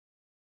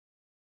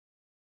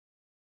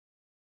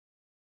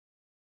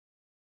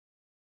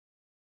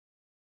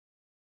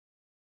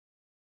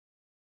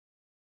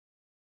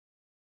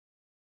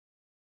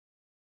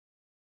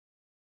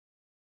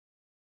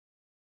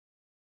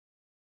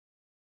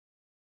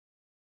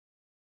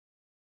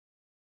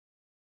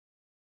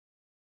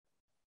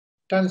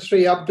Tan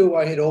Sri Abdul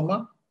Wahid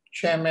Omar,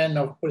 Chairman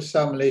of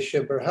Bursa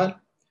Malaysia Berhad,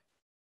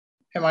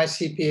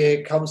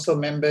 MICPA Council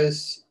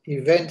members,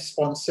 event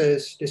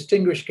sponsors,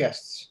 distinguished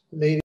guests,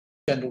 ladies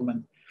and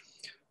gentlemen.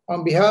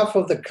 On behalf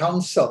of the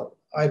Council,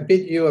 I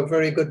bid you a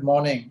very good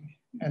morning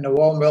and a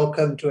warm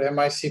welcome to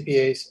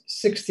MICPA's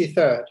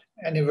 63rd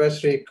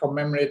Anniversary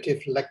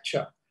Commemorative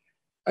Lecture.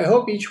 I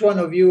hope each one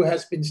of you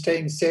has been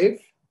staying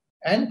safe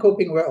and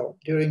coping well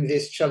during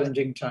these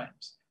challenging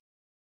times.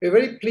 We're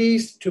very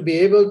pleased to be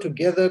able to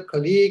gather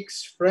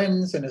colleagues,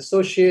 friends, and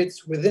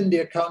associates within the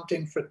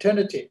accounting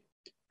fraternity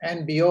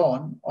and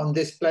beyond on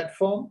this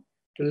platform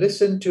to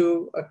listen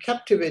to a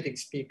captivating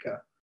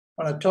speaker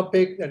on a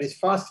topic that is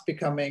fast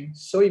becoming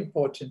so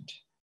important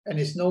and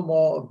is no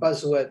more a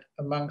buzzword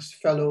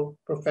amongst fellow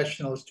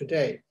professionals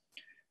today.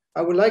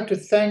 I would like to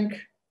thank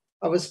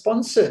our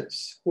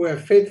sponsors who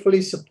have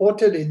faithfully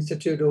supported the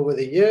Institute over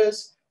the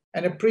years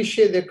and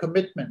appreciate their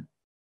commitment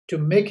to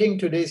making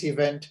today's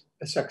event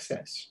a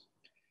success.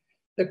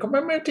 The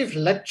commemorative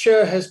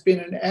lecture has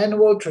been an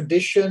annual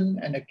tradition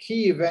and a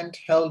key event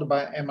held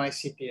by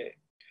MICPA.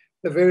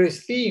 The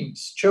various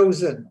themes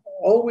chosen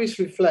always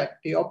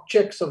reflect the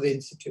objects of the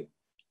Institute,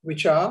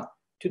 which are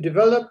to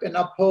develop and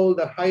uphold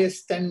the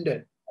highest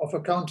standard of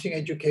accounting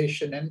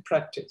education and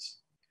practice.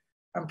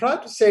 I'm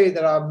proud to say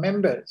that our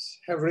members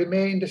have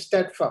remained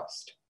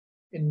steadfast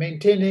in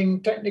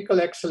maintaining technical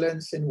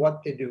excellence in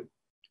what they do.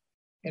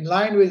 In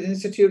line with the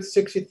Institute's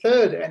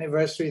 63rd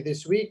anniversary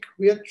this week,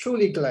 we are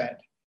truly glad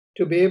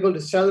to be able to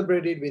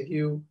celebrate it with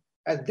you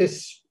at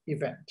this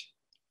event.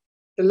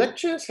 The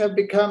lectures have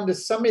become the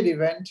summit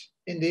event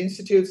in the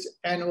Institute's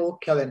annual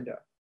calendar,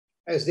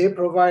 as they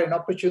provide an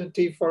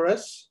opportunity for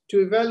us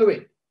to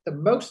evaluate the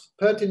most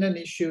pertinent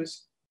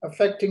issues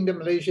affecting the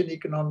Malaysian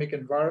economic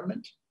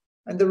environment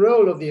and the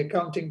role of the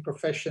accounting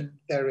profession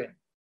therein.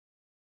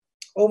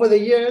 Over the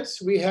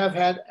years, we have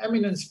had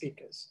eminent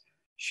speakers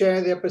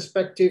share their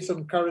perspectives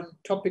on current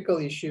topical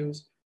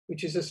issues,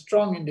 which is a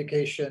strong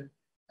indication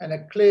and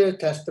a clear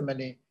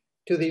testimony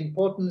to the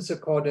importance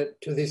accorded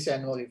to this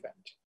annual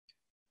event.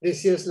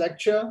 This year's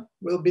lecture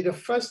will be the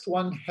first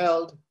one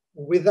held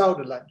without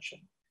a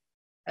luncheon,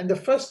 and the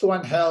first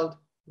one held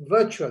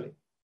virtually,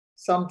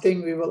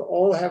 something we will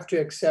all have to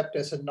accept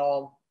as a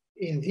norm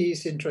in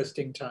these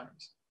interesting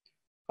times.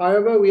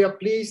 However, we are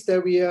pleased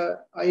that we are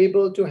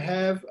able to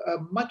have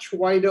a much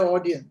wider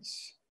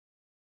audience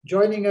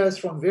joining us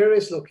from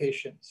various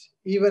locations,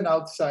 even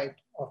outside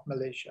of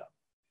Malaysia.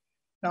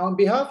 Now, on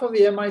behalf of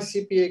the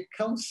MICPA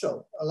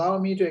Council, allow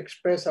me to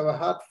express our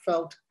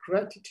heartfelt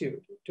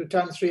gratitude to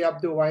Tan Sri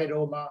Abdul Wahid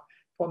Omar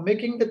for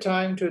making the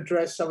time to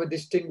address our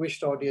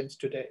distinguished audience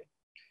today.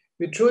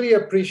 We truly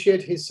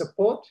appreciate his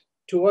support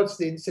towards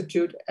the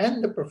Institute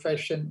and the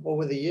profession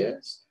over the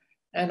years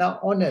and are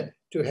honored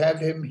to have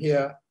him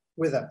here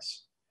with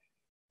us.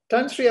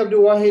 Tan Sri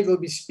Abdul Wahid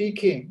will be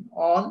speaking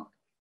on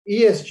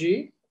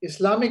ESG,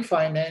 Islamic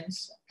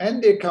finance,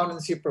 and the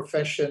accountancy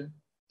profession,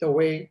 the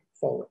way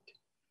forward,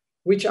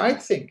 which I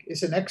think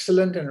is an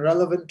excellent and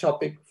relevant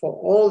topic for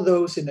all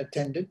those in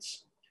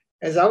attendance,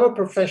 as our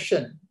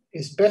profession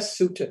is best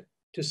suited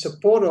to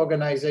support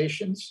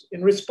organizations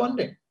in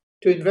responding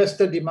to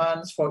investor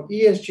demands for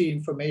ESG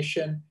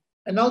information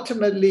and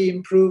ultimately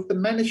improve the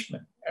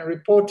management and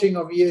reporting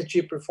of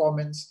ESG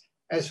performance,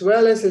 as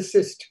well as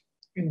assist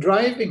in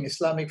driving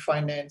Islamic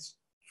finance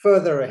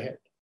further ahead.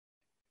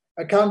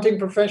 Accounting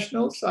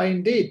professionals are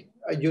indeed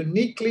a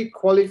uniquely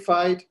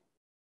qualified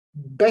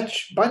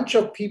bunch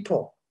of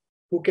people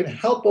who can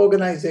help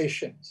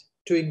organizations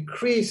to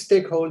increase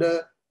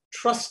stakeholder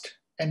trust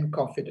and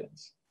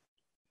confidence.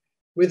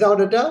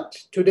 Without a doubt,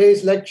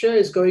 today's lecture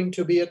is going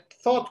to be a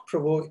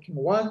thought-provoking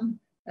one,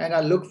 and I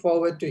look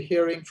forward to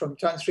hearing from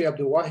Tan Sri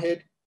Abdul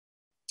Wahid,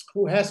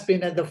 who has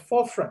been at the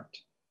forefront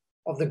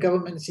of the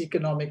government's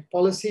economic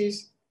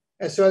policies,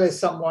 as well as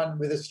someone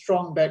with a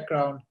strong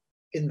background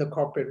in the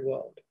corporate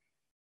world.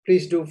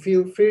 Please do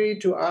feel free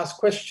to ask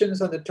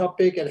questions on the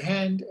topic at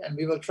hand, and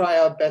we will try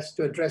our best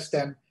to address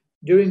them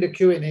during the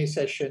Q&A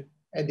session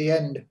at the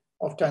end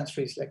of Tan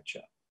Sri's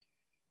lecture.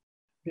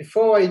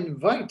 Before I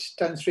invite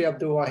Tan Sri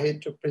Abdul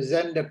Wahid to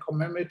present the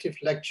commemorative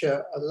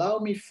lecture, allow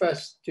me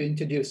first to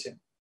introduce him.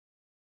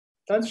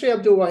 Tan Sri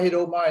Abdul Wahid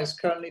Omar is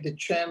currently the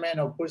chairman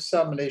of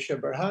Bursa Malaysia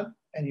Berhad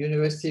and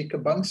Universiti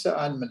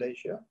Kebangsaan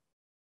Malaysia.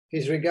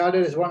 He's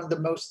regarded as one of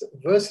the most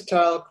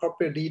versatile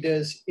corporate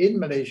leaders in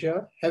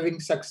Malaysia, having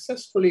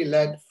successfully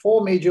led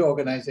 4 major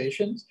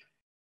organizations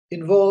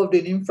involved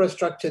in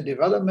infrastructure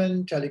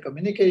development,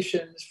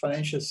 telecommunications,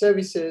 financial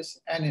services,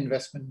 and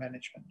investment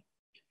management.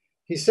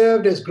 He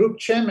served as group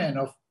chairman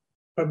of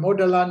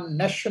Permodalan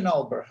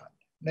Nasional Berhad,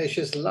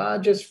 Malaysia's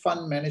largest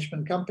fund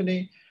management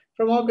company,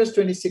 from August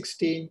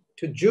 2016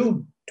 to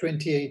June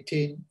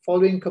 2018,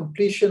 following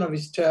completion of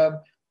his term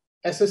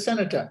as a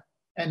senator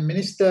and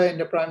minister in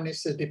the Prime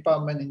Minister's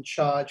Department in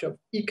charge of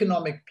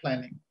economic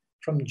planning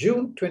from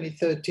June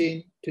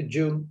 2013 to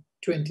June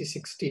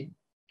 2016.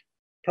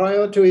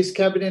 Prior to his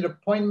cabinet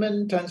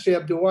appointment, Tan Sri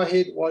Abdul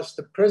Wahid was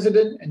the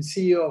president and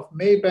CEO of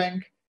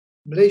Maybank,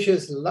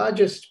 Malaysia's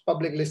largest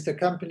public listed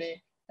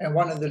company, and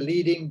one of the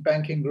leading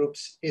banking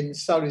groups in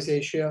Southeast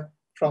Asia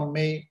from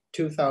May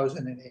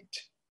 2008.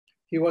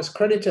 He was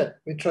credited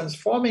with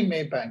transforming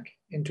Maybank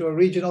into a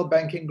regional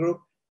banking group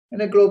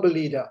and a global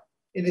leader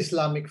in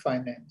Islamic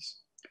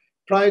finance.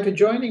 Prior to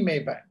joining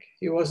Maybank,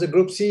 he was the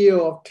group CEO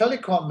of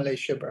Telecom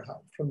Malaysia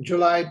Berhad from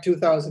July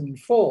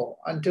 2004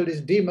 until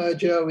his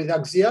demerger with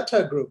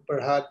Axiata Group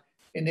Berhad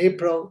in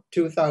April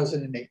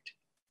 2008.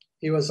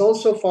 He was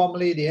also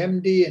formerly the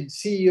MD and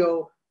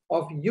CEO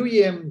of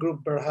UEM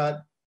Group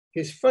Berhad,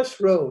 his first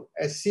role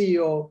as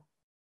CEO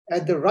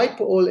at the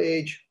ripe old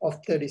age of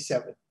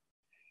 37.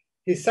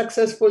 He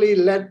successfully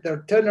led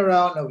the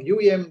turnaround of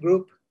UEM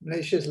Group,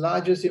 Malaysia's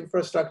largest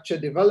infrastructure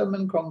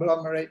development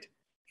conglomerate,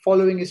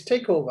 following his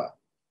takeover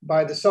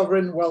by the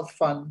sovereign wealth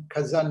fund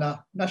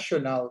Khazanah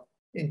Nasional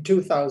in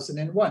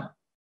 2001.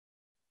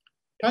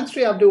 Tan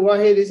Sri Abdul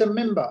Wahid is a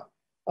member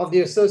of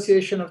the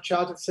Association of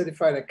Chartered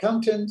Certified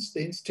Accountants,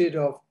 the Institute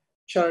of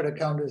Chartered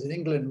Accountants in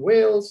England and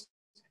Wales,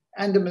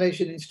 and the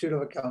Malaysian Institute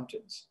of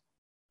Accountants.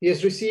 He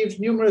has received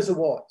numerous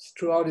awards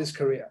throughout his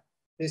career.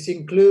 This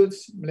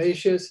includes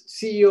Malaysia's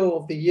CEO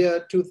of the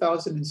Year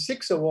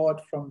 2006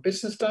 award from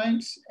Business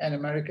Times and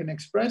American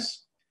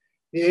Express,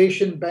 the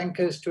Asian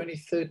Bankers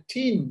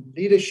 2013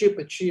 Leadership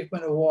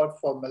Achievement Award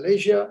for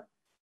Malaysia,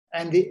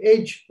 and the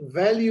Edge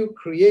Value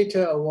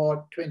Creator Award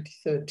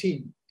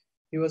 2013.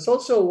 He was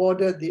also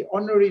awarded the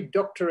Honorary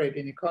Doctorate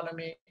in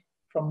Economy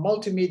from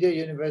Multimedia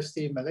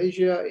University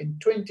Malaysia in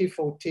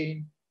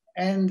 2014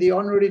 and the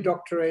Honorary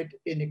Doctorate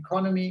in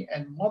Economy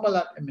and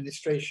Muamalat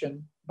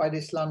Administration by the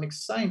Islamic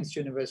Science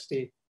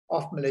University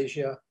of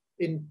Malaysia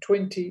in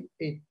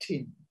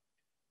 2018.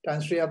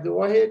 Tan Sri Abdul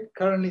Wahid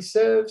currently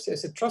serves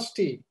as a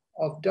trustee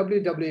of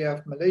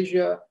WWF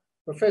Malaysia,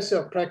 Professor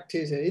of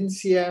Practice at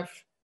INCF,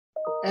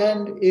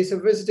 and is a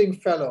visiting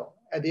fellow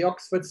at the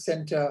Oxford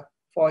Centre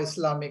for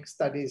Islamic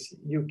Studies,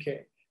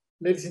 UK.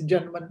 Ladies and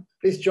gentlemen,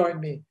 please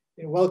join me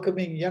in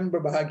welcoming Yang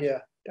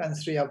Berbahagia Tan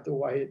Sri Abdul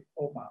Wahid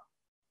Omar.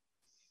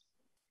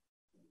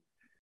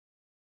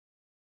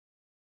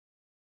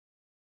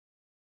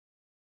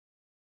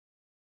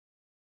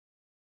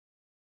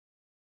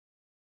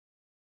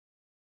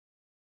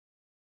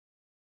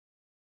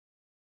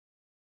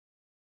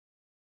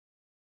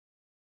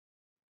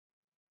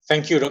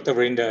 Thank you, Dr.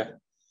 Vrinder.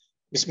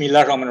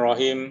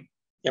 Bismillahirrahmanirrahim.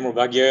 Yang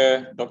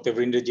Berbahagia, Dr.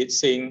 Vrinderjit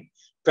Singh,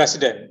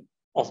 President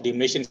of the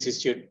Malaysian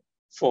Institute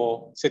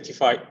for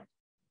Certified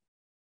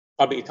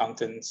Public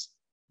Accountants,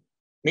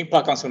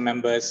 MICPA Council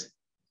members,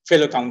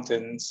 fellow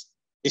accountants,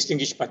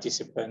 distinguished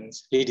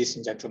participants, ladies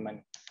and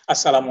gentlemen.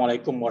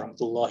 Assalamualaikum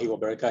warahmatullahi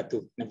wabarakatuh,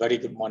 and a very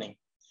good morning.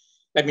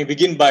 Let me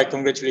begin by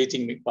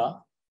congratulating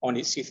MICPA on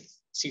its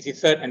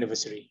 63rd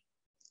anniversary,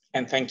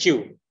 and thank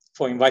you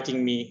for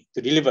inviting me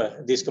to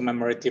deliver this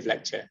commemorative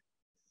lecture.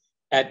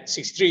 At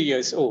 63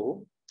 years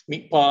old,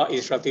 MICPA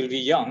is relatively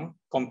young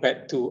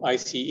compared to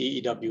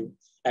ICAEW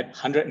at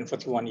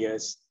 141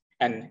 years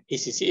and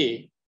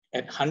ACCA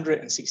at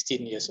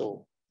 116 years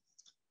old.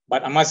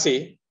 But I must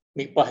say,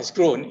 MICPA has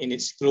grown in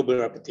its global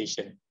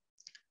reputation.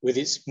 With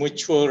its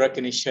mutual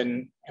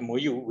recognition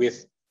MOU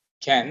with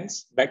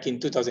CANS back in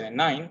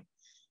 2009,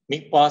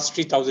 MICPA's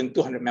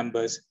 3,200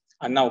 members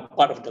are now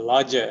part of the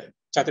larger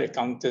Chartered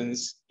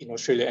Accountants in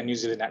Australia and New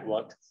Zealand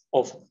network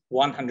of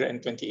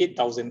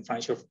 128,000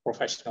 financial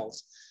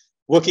professionals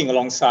working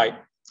alongside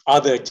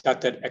other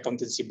chartered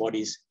accountancy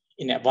bodies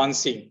in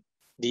advancing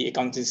the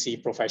accountancy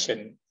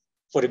profession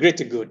for the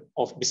greater good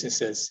of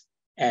businesses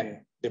and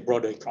the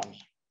broader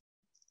economy.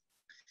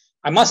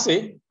 I must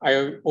say,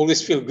 I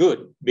always feel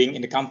good being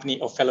in the company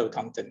of fellow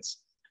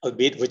accountants,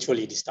 albeit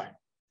virtually this time.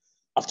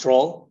 After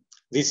all,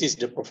 this is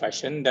the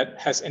profession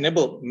that has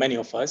enabled many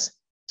of us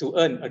to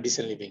earn a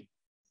decent living.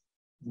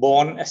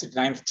 Born as the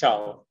 9th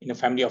child in a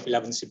family of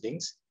 11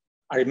 siblings,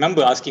 I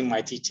remember asking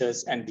my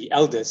teachers and the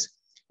elders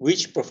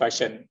which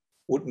profession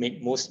would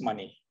make most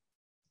money.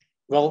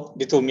 Well,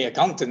 they told me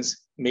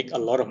accountants make a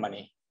lot of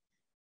money.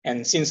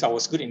 And since I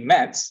was good in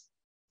maths,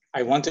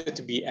 I wanted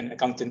to be an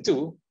accountant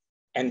too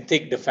and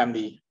take the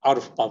family out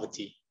of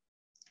poverty.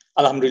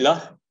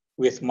 Alhamdulillah,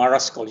 with Mara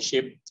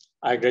Scholarship,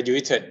 I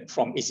graduated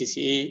from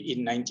ACCA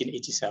in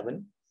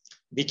 1987,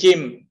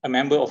 became a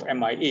member of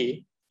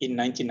MIA in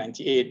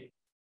 1998,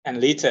 and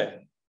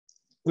later,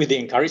 with the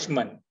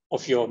encouragement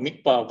of your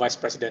MICPA Vice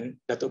President,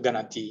 Datuk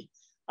Ganati,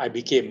 I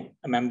became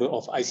a member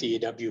of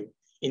ICAEW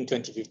in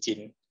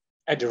 2015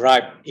 at the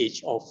ripe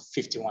age of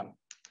 51.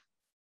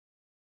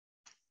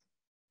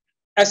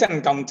 As an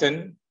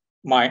accountant,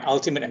 my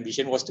ultimate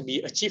ambition was to be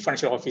a chief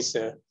financial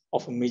officer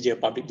of a major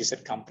public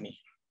listed company.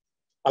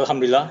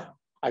 Alhamdulillah,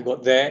 I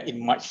got there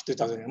in March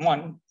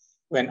 2001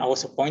 when I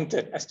was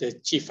appointed as the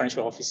chief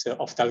financial officer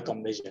of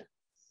Telecom Malaysia.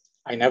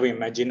 I never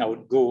imagined I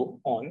would go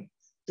on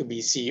to be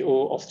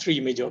CEO of 3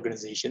 major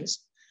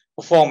organizations,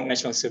 perform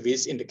national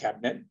service in the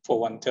cabinet for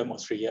 1 term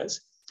of 3 years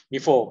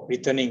before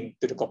returning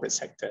to the corporate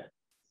sector.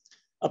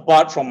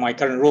 Apart from my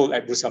current role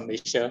at Bursa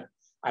Malaysia,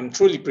 I'm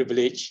truly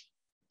privileged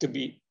to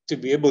be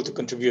able to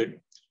contribute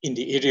in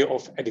the area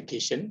of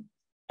education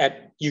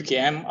at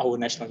UKM, our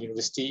national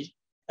university,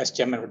 as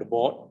chairman of the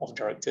board of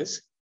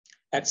directors,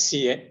 at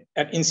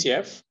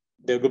INCF,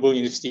 the Global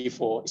University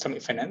for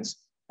Islamic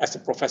Finance, as a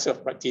professor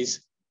of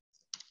practice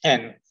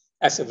and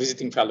as a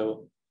visiting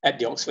fellow at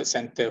the Oxford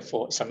Center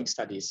for Islamic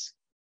Studies.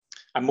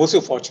 I'm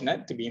also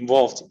fortunate to be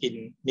involved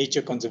in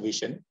nature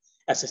conservation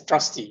as a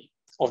trustee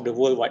of the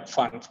Worldwide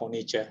Fund for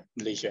Nature,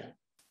 Malaysia.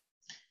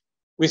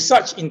 With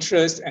such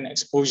interest and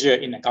exposure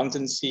in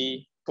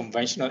accountancy,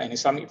 conventional and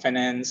Islamic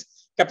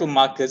finance, capital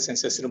markets and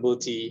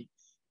sustainability,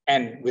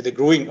 and with a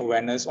growing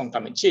awareness on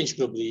climate change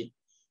globally,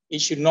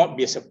 it should not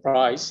be a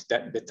surprise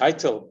that the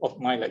title of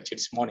my lecture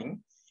this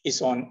morning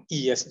is on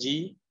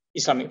ESG,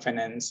 Islamic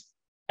finance,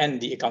 and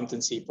the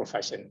accountancy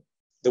profession,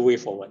 the way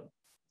forward.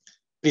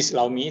 Please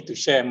allow me to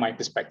share my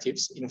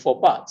perspectives in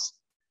 4 parts.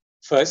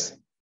 First,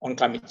 on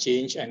climate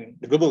change and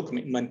the global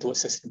commitment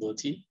towards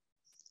sustainability.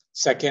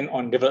 Second,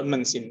 on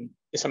developments in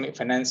Islamic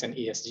finance and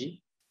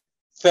ESG.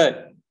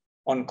 Third,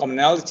 on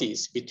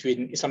commonalities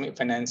between Islamic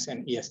finance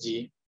and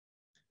ESG.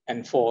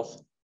 And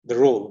fourth, the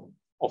role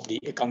of the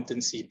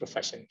accountancy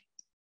profession.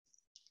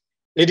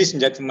 Ladies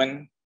and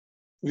gentlemen,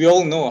 we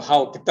all know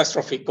how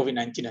catastrophic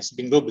COVID-19 has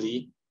been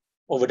globally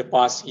over the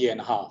past year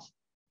and a half.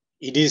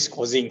 It is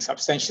causing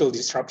substantial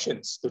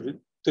disruptions to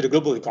the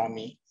global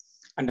economy,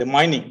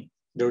 undermining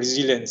the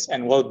resilience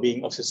and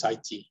well-being of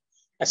society,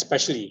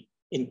 especially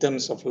in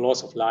terms of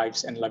loss of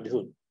lives and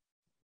livelihood.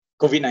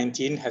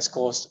 COVID-19 has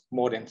caused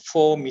more than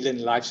 4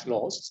 million lives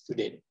lost to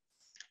date,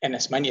 and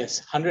as many as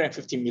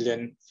 150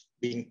 million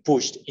being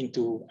pushed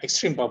into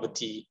extreme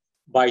poverty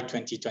by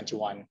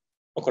 2021,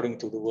 according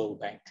to the World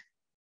Bank.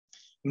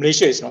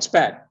 Malaysia is not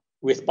spared,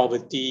 with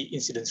poverty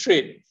incidence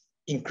rate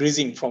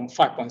increasing from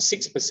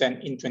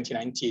 5.6% in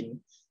 2019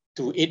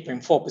 to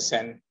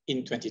 8.4%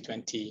 in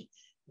 2020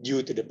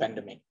 due to the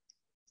pandemic.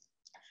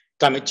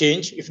 Climate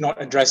change, if not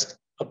addressed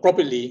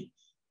appropriately,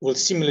 will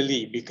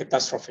similarly be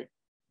catastrophic.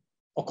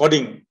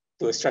 According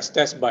to a stress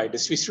test by the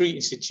Swiss Re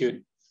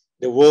Institute,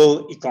 the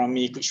world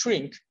economy could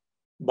shrink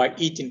by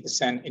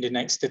 18% in the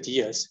next 30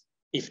 years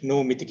if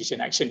no mitigation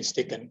action is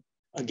taken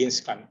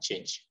against climate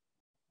change.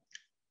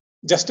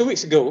 Just 2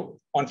 weeks ago,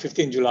 on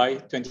 15 July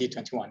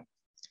 2021,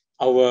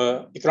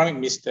 our Economic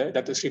Minister,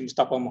 Datuk Sri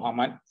Mustafa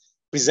Muhammad,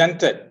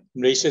 presented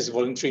Malaysia's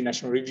Voluntary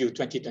National Review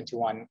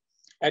 2021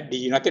 at the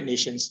United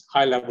Nations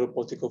High-Level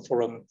Political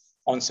Forum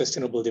on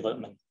Sustainable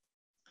Development.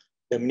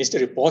 The Minister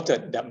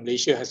reported that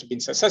Malaysia has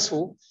been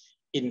successful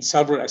in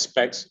several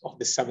aspects of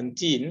the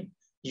 17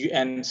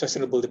 UN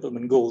Sustainable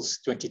Development Goals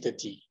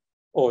 2030,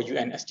 or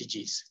UN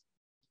SDGs.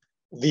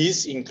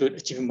 These include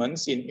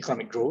achievements in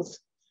economic growth,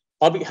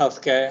 public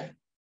healthcare,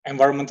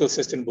 environmental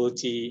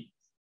sustainability,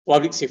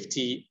 public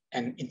safety,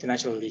 and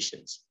international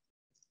relations.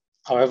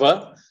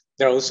 However,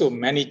 there are also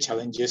many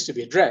challenges to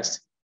be addressed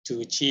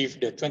to achieve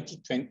the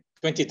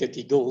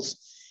 2030 goals,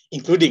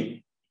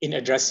 including in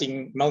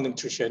addressing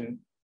malnutrition,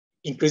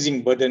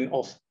 increasing burden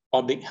of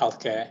public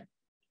healthcare,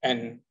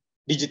 and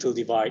digital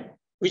divide,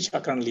 which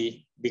are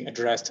currently being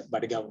addressed by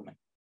the government.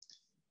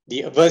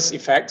 The adverse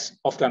effects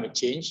of climate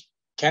change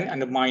can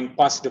undermine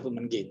past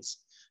development gains,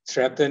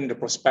 threaten the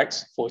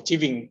prospects for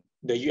achieving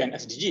the UN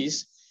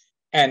SDGs,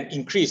 and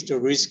increase the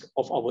risk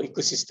of our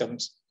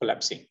ecosystems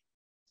collapsing.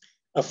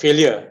 A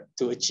failure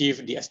to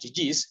achieve the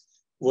SDGs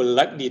will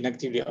likely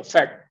negatively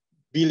affect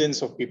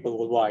billions of people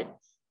worldwide,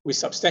 with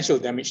substantial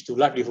damage to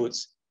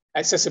livelihoods,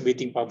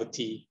 exacerbating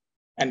poverty,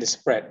 and the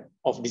spread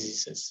of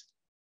diseases.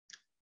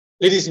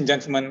 Ladies and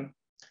gentlemen,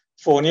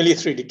 for nearly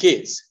 3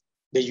 decades,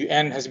 the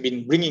UN has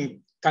been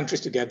bringing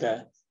countries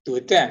together to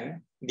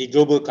attend the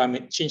Global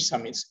Climate Change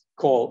Summits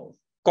called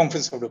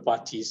Conference of the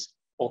Parties,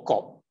 or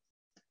COP.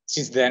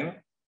 Since then,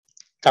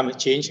 climate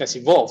change has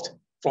evolved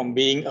from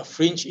being a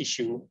fringe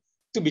issue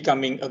to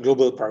becoming a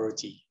global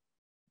priority.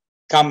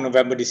 Come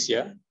November this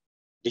year,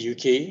 the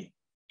UK,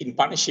 in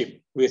partnership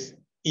with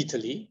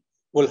Italy,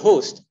 will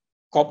host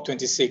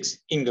COP26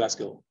 in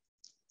Glasgow.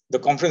 The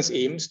conference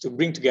aims to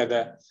bring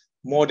together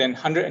more than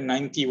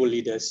 190 world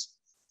leaders,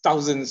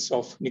 thousands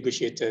of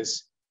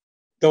negotiators,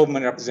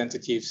 government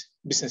representatives,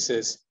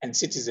 businesses, and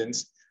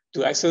citizens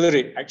to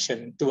accelerate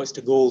action towards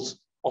the goals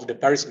of the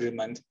Paris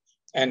Agreement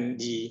and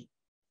the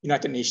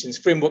United Nations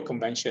Framework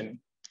Convention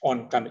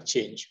on Climate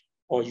Change,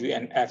 or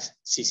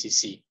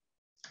UNFCCC.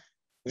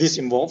 This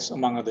involves,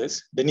 among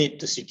others, the need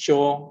to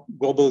secure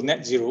global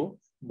net zero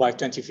by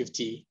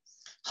 2050,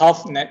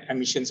 halve net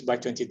emissions by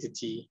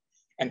 2030,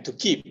 and to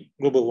keep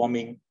global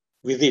warming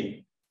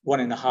within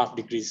 1.5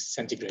 degrees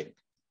centigrade.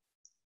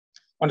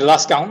 On the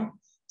last count,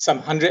 some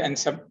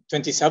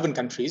 127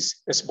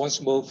 countries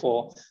responsible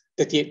for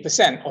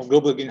 38% of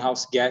global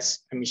greenhouse gas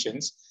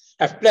emissions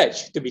have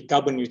pledged to be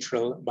carbon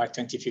neutral by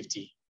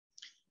 2050.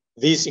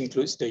 This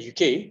includes the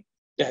UK,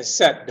 that has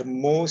set the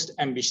most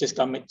ambitious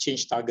climate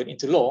change target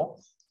into law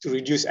to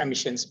reduce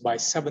emissions by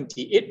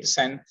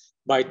 78%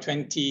 by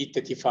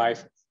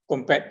 2035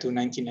 compared to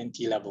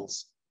 1990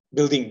 levels,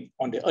 building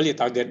on the earlier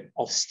target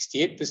of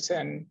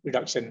 68%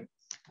 reduction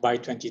by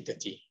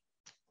 2030.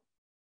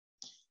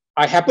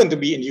 I happened to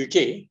be in the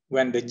UK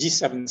when the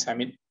G7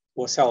 summit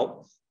was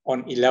held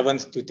on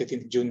 11th to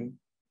 13th June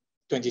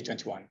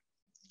 2021.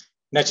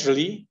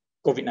 Naturally,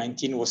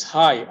 COVID-19 was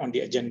high on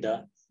the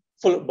agenda,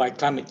 followed by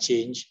climate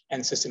change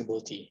and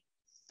sustainability.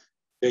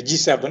 The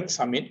G7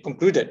 summit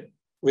concluded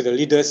with the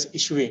leaders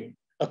issuing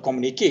a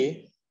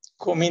communique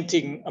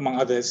commenting, among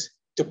others,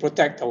 to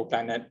protect our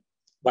planet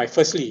by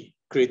firstly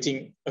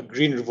creating a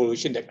green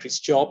revolution that creates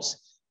jobs,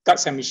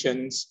 cuts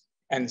emissions,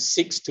 and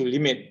seeks to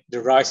limit the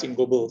rise in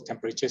global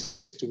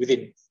temperatures to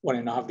within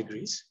 1.5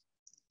 degrees.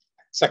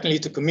 Secondly,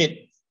 to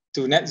commit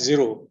to net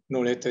zero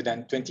no later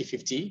than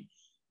 2050,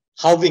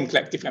 halving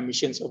collective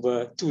emissions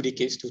over 2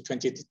 decades to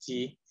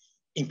 2030,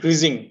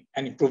 increasing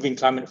and improving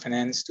climate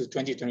finance to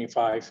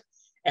 2025,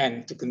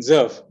 and to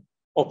conserve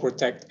or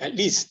protect at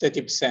least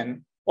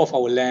 30% of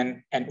our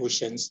land and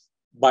oceans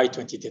by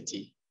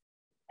 2030.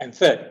 And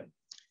third,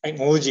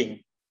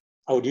 acknowledging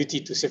our duty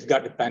to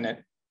safeguard the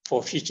planet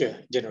for future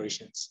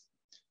generations.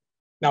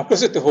 Now,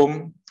 closer to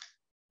home,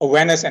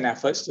 awareness and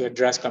efforts to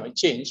address climate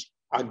change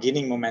are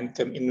gaining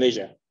momentum in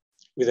Malaysia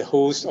with a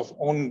host of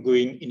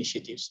ongoing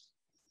initiatives.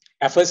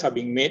 Efforts are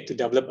being made to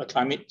develop a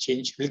climate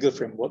change legal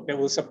framework that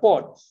will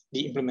support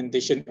the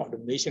implementation of the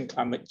Malaysian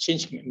climate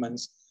change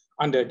commitments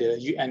under the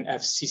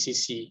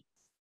UNFCCC.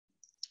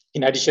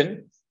 In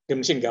addition, the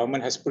Malaysian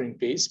government has put in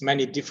place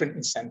many different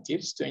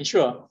incentives to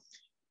ensure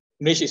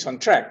Malaysia is on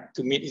track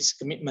to meet its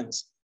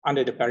commitments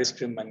under the Paris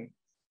Agreement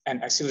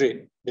and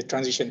accelerate the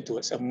transition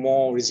towards a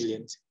more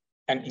resilient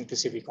and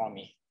inclusive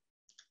economy.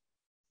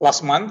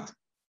 Last month,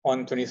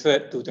 on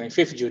 23rd to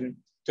 25th June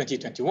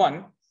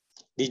 2021,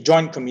 the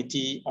Joint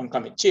Committee on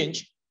Climate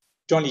Change,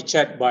 jointly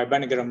chaired by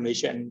Bank Negara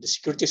Malaysia and the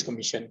Securities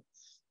Commission,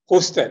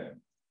 hosted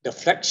the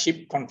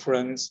flagship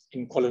conference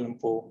in Kuala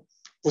Lumpur,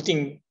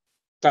 putting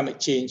climate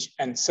change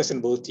and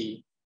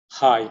sustainability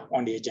high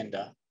on the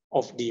agenda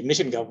of the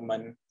Malaysian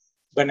government,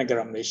 Bank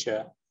Negara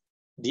Malaysia,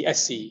 the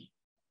SC,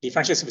 the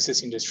financial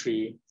services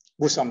industry,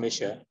 Bursa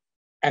Malaysia,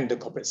 and the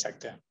corporate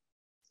sector.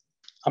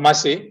 I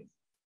must say,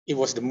 it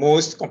was the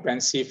most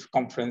comprehensive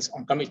conference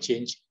on climate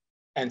change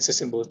and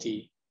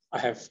sustainability I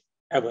have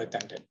ever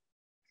attended.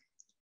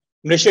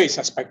 Malaysia is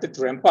expected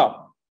to ramp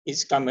up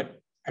its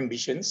climate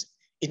ambitions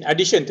in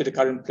addition to the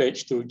current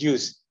pledge to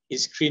reduce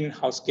its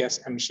greenhouse gas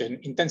emission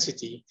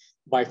intensity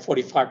by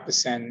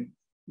 45%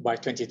 by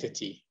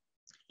 2030,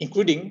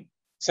 including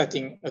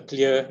setting a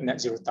clear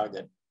net zero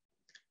target.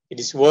 It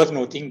is worth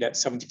noting that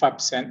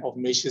 75% of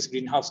Malaysia's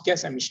greenhouse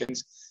gas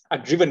emissions are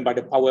driven by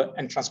the power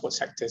and transport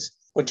sectors,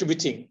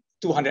 contributing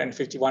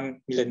 251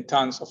 million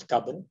tons of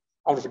carbon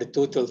out of the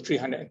total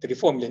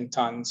 334 million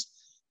tons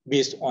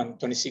based on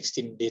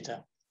 2016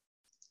 data.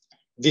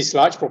 This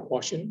large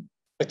proportion,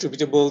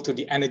 attributable to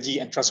the energy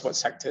and transport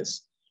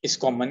sectors, is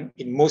common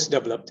in most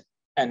developed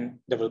and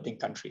developing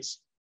countries.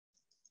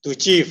 To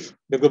achieve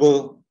the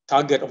global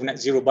target of net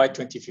zero by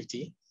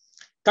 2050,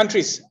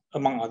 countries,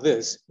 among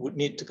others, would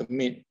need to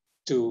commit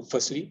to,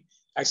 firstly,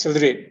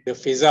 accelerate the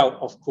phase out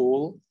of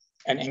coal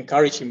and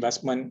encourage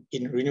investment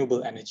in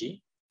renewable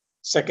energy.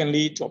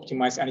 Secondly, to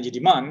optimize energy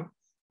demand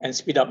and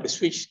speed up the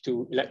switch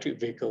to electric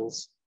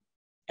vehicles.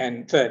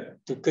 And third,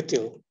 to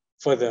curtail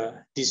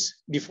further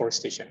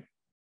deforestation.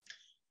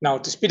 Now,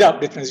 to speed up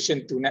the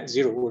transition to net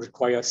zero will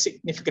require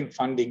significant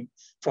funding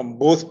from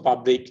both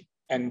public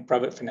and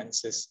private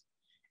finances.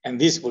 And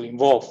this will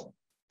involve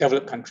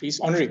developed countries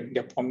honoring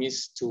their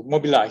promise to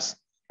mobilize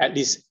at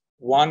least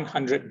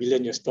 $100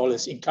 billion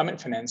in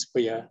climate finance per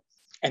year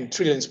and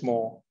trillions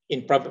more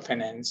in private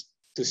finance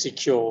to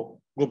secure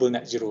global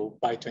net zero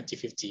by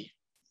 2050.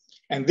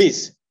 And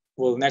this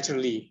will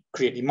naturally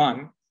create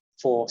demand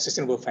for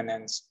sustainable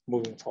finance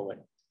moving forward.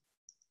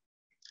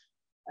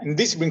 And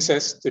this brings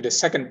us to the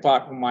second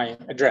part of my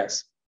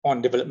address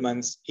on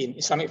developments in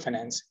Islamic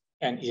finance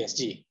and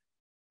ESG.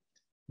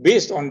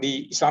 Based on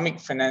the Islamic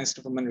Finance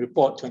Development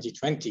Report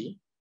 2020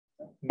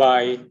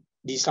 by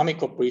the Islamic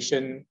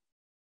Corporation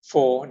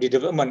for the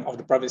Development of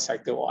the Private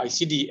Sector, or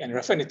ICD, and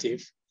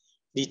Refinitiv,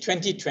 the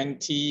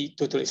 2020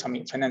 total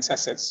Islamic finance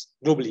assets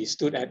globally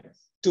stood at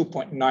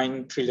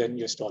 $2.9 trillion.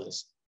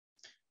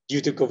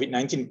 Due to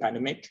COVID-19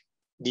 pandemic,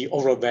 the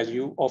overall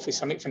value of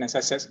Islamic finance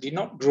assets did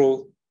not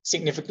grow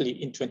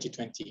significantly in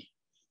 2020.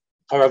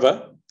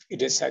 However,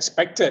 it is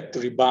expected to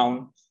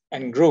rebound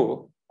and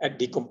grow at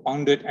the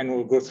compounded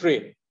annual growth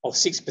rate of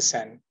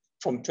 6%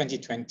 from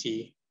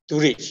 2020 to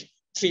reach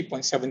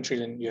 $3.7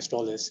 trillion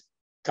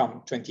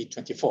come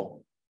 2024.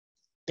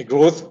 The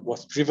growth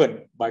was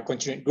driven by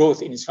continued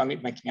growth in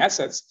Islamic banking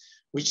assets,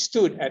 which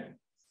stood at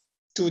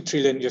 $2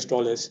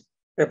 trillion,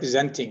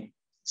 representing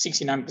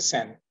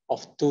 69%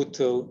 of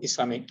total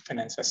Islamic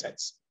finance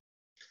assets.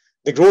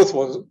 The growth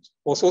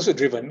was also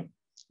driven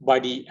by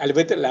the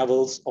elevated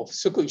levels of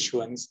sukuk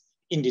issuance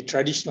in the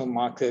traditional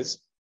markets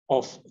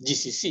of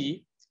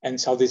GCC and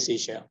Southeast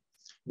Asia,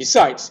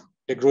 besides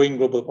the growing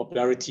global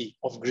popularity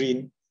of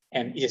green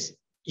and ESG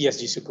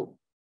sukuk.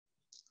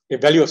 The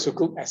value of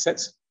sukuk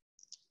assets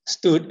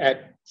stood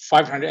at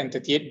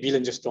 $538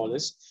 billion,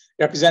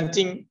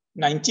 representing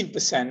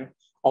 19%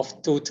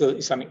 of total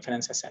Islamic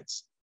finance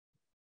assets.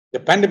 The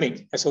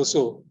pandemic has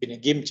also been a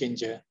game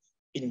changer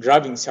in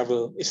driving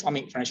several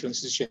Islamic financial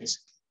institutions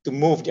to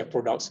move their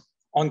products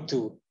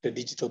onto the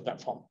digital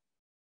platform.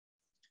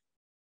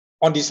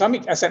 On the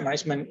Islamic asset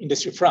management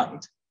industry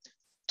front,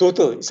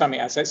 total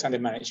Islamic assets under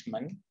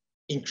management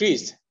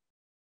increased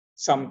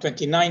some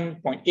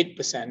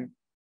 29.8%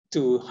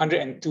 to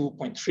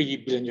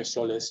 $102.3 billion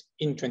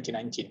in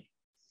 2019.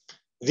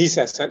 These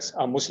assets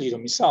are mostly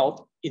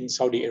domiciled in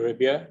Saudi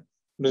Arabia,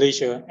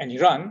 Malaysia, and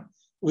Iran,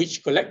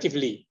 which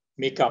collectively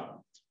make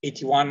up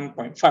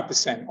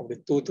 81.5% of the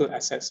total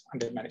assets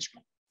under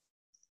management.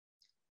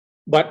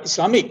 But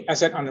Islamic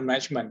asset under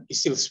management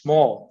is still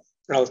small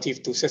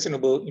relative to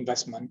sustainable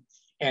investment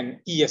and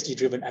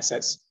ESG-driven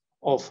assets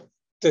of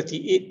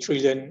 $38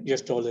 trillion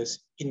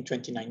in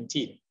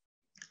 2019.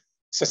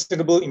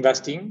 Sustainable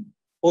investing,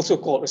 also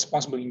called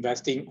responsible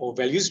investing or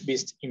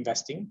values-based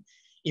investing,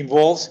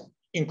 involves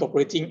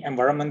incorporating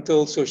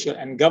environmental, social,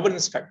 and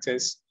governance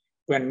factors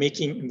when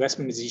making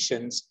investment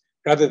decisions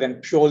rather than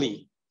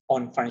purely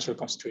on financial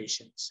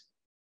considerations.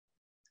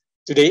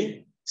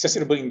 Today,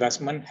 sustainable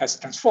investment has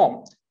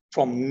transformed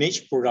from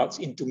niche products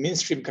into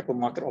mainstream capital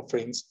market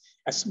offerings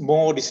as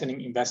more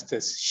discerning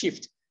investors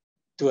shift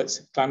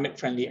towards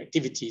climate-friendly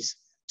activities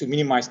to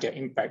minimize their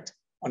impact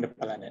on the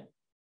planet.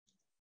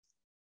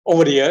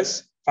 Over the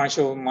years,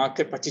 financial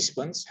market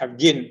participants have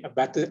gained a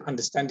better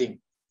understanding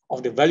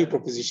of the value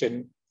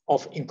proposition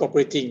of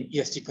incorporating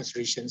ESG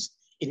considerations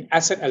in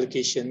asset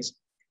allocations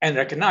and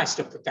recognize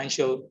the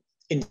potential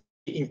in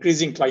the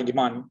increasing client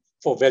demand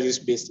for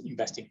values-based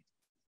investing.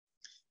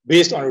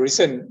 Based on a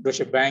recent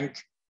Deutsche Bank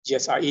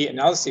GSIA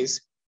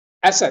analysis,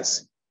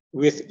 assets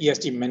with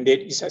ESG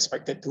mandate is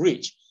expected to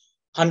reach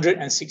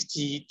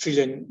 $160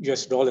 trillion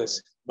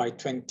by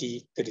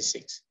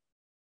 2036.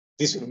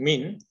 This would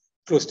mean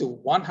close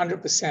to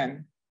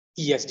 100%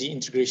 ESG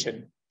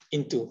integration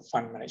into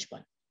fund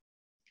management.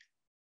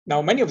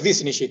 Now, many of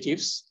these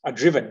initiatives are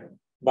driven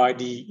by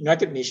the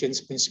United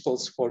Nations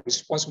Principles for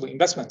Responsible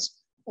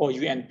Investments, or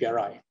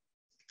UNPRI.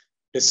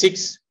 The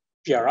 6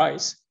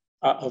 PRIs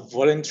are a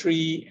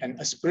voluntary and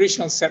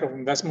aspirational set of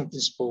investment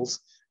principles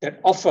that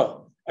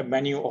offer a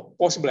menu of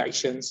possible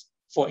actions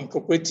for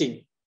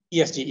incorporating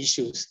ESG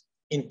issues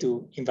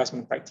into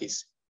investment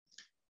practice.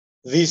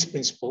 These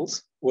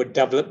principles were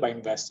developed by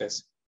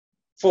investors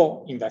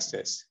for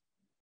investors.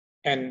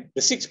 And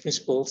the 6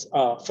 principles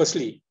are,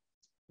 firstly,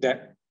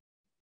 that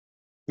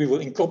we will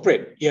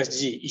incorporate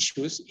ESG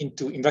issues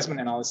into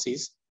investment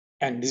analysis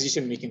and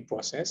decision-making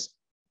process.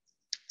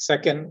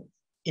 Second,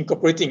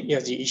 incorporating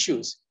ESG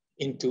issues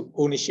into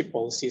ownership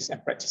policies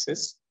and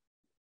practices.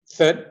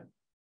 Third,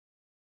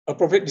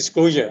 appropriate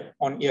disclosure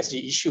on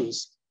ESG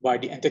issues by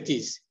the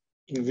entities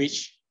in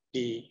which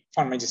the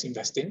fund managers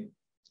invest in.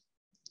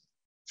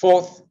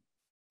 Fourth,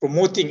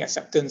 promoting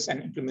acceptance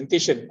and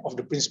implementation of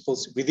the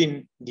principles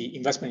within the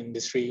investment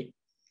industry.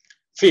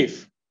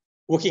 Fifth,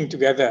 working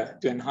together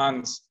to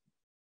enhance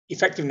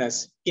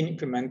effectiveness in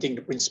implementing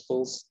the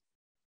principles.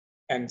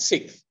 And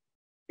sixth,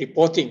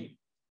 reporting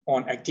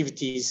on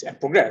activities and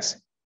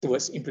progress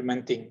towards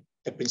implementing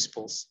the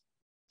principles.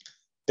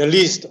 The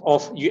list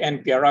of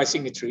UNPRI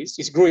signatories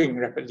is growing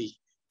rapidly,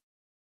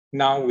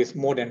 now with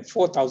more than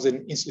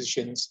 4,000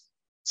 institutions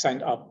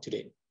signed up to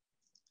date.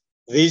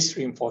 This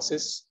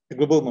reinforces the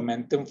global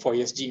momentum for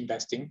ESG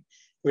investing,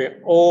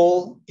 where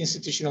all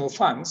institutional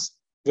funds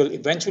will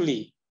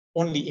eventually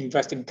only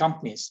invest in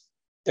companies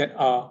that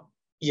are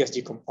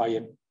ESG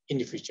compliant in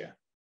the future.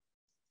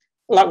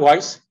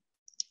 Likewise,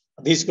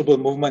 this global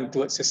movement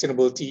towards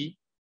sustainability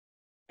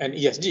and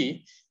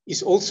ESG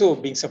is also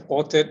being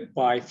supported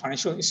by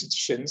financial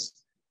institutions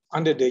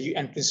under the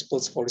UN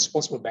Principles for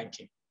Responsible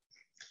Banking.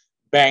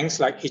 Banks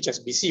like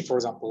HSBC, for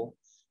example,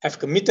 have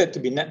committed to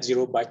be net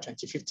zero by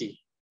 2050.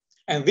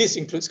 And this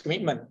includes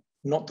commitment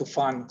not to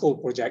fund coal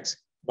projects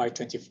by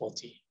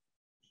 2040.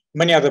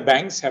 Many other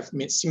banks have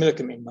made similar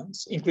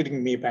commitments,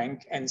 including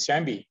Maybank and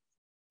CIMB.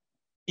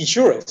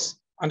 Insurers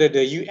under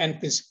the UN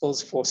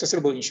Principles for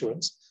Sustainable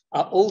Insurance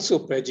are also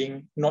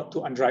pledging not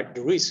to underwrite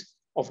the risk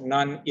of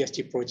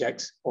non-ESG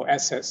projects or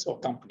assets or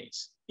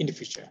companies in the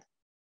future.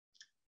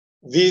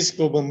 This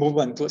global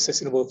movement towards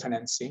sustainable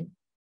financing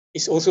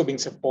is also being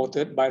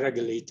supported by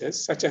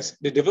regulators, such as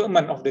the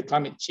development of the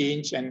climate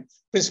change and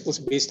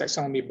principles-based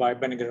taxonomy by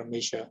Bank Negara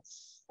Malaysia,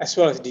 as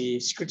well as the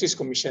Securities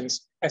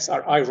Commission's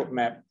SRI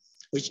roadmap,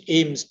 which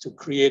aims to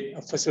create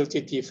a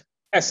facilitative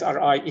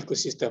SRI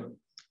ecosystem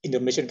in the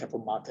Malaysian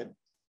capital market.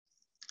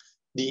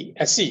 The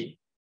SC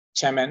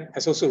chairman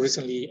has also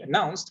recently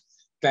announced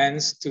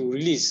plans to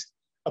release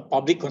a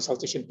public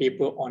consultation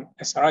paper on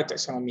SRI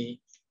taxonomy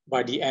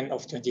by the end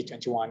of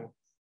 2021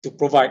 to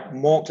provide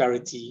more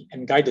clarity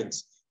and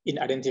guidance in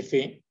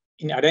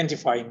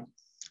identifying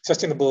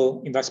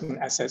sustainable investment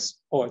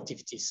assets or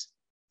activities.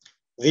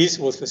 This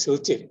will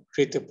facilitate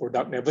greater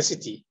product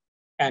diversity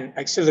and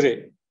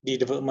accelerate the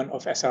development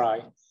of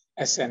SRI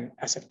as an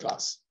asset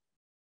class.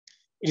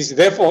 It is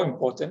therefore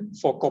important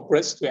for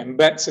corporates to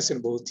embed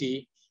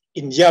sustainability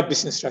in their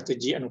business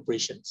strategy and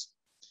operations.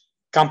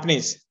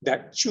 Companies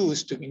that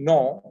choose to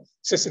ignore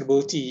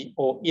sustainability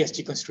or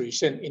ESG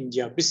consideration in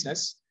their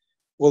business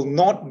will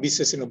not be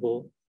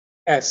sustainable,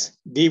 as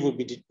they will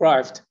be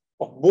deprived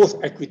of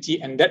both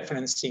equity and debt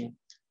financing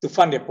to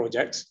fund their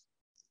projects.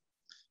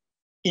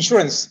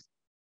 Insurance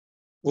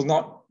will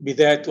not be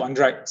there to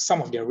underwrite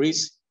some of their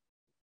risks,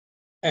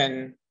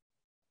 and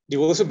they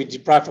will also be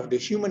deprived of the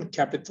human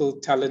capital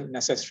talent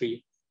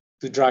necessary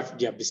to drive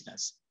their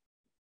business.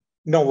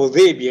 Nor will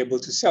they be able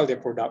to sell their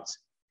products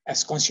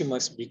as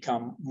consumers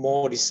become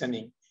more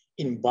discerning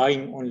in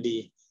buying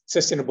only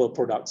sustainable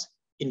products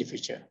in the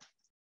future.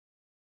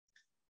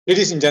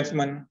 Ladies and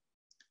gentlemen,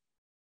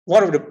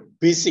 one of the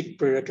basic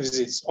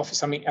prerequisites of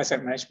Islamic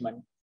asset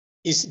management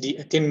is the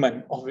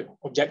attainment of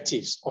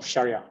objectives of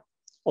Sharia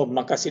or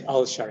Maqasid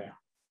al-Sharia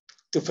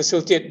to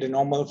facilitate the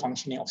normal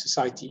functioning of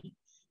society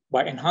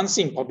by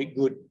enhancing public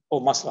good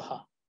or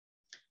maslahah.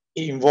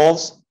 It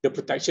involves the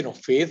protection of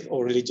faith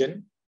or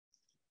religion,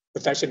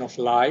 protection of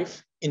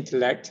life,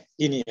 intellect,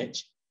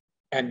 lineage,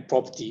 and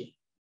property,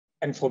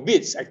 and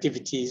forbids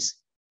activities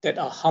that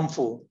are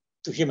harmful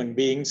to human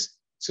beings,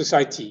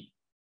 society,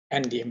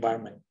 and the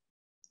environment.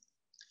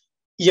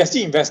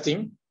 ESG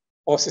investing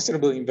or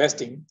sustainable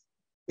investing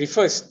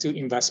refers to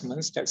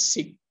investments that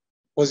seek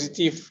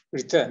positive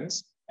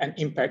returns and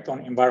impact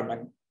on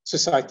environment,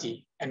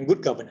 society, and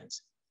good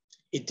governance.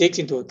 It takes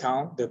into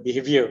account the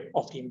behavior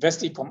of the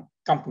investing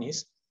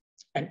companies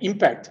and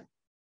impact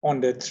on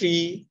the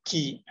three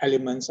key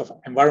elements of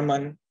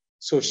environment,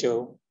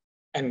 social,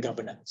 and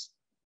governance.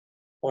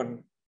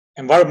 On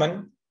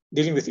environment,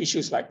 dealing with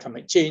issues like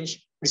climate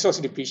change, resource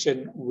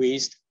depletion,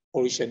 waste,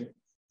 pollution,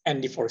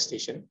 and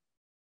deforestation.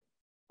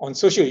 On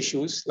social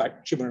issues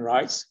like human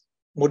rights,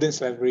 modern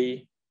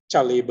slavery,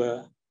 child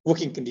labor,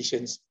 working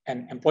conditions,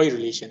 and employee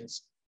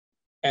relations.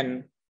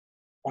 And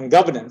on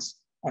governance,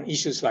 on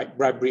issues like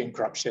bribery and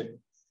corruption,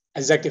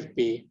 executive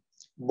pay,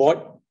 board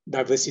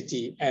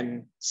diversity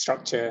and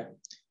structure,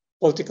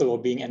 political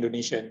lobbying and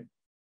donation,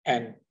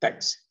 and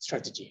tax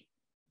strategy.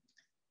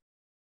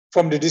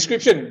 From the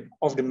description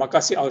of the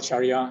Maqasid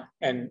al-Sharia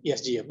and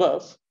ESG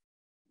above,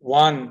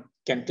 one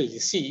can clearly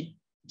see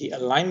the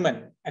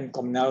alignment and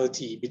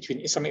commonality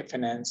between Islamic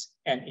finance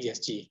and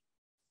ESG.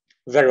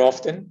 Very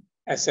often,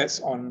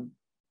 assets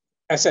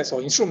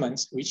or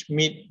instruments which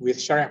meet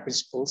with Sharia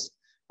principles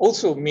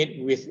also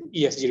meet with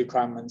ESG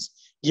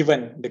requirements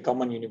given the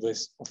common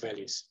universe of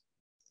values.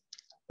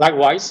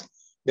 Likewise,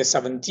 the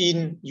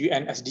 17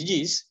 UN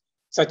SDGs,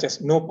 such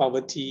as no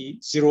poverty,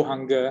 zero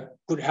hunger,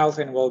 good health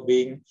and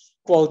well-being,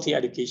 quality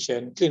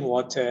education, clean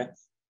water,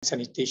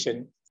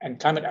 sanitation, and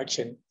climate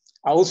action,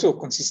 are also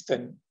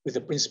consistent with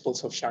the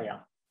principles of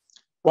Sharia.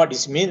 What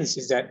this means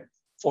is that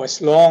for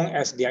as long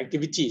as the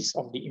activities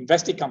of the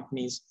investing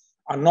companies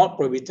are not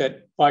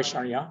prohibited by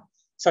Sharia,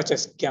 such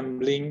as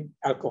gambling,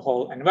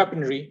 alcohol, and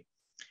weaponry,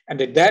 and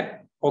the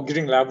debt or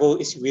gearing level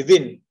is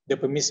within the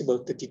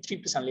permissible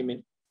 33%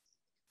 limit,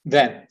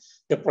 then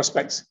the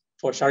prospects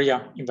for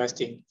Sharia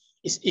investing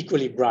is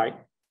equally bright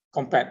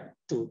compared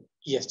to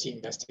ESG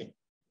investing.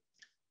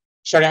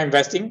 Sharia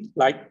investing,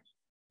 like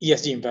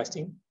ESG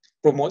investing,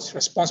 promotes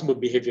responsible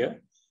behavior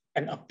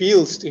and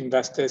appeals to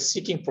investors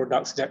seeking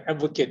products that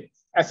advocate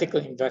ethical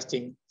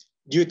investing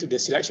due to the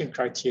selection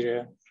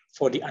criteria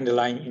for the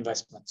underlying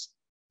investments.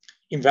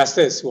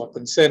 Investors who are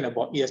concerned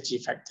about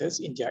ESG factors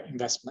in their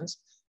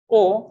investments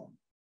or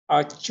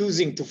are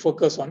choosing to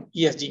focus on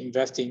ESG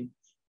investing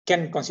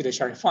can consider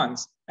Sharia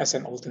funds as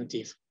an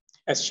alternative,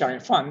 as Sharia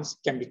funds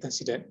can be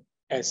considered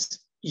as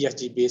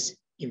ESG-based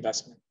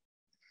investment.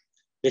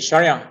 The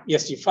Sharia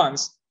ESG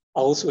funds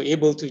are also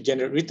able to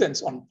generate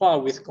returns on par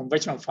with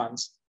conventional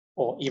funds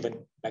or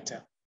even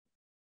better.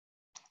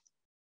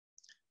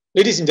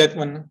 Ladies and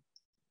gentlemen,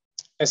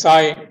 as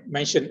I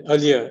mentioned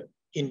earlier,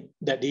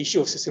 that the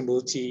issue of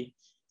sustainability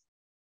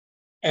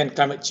and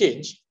climate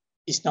change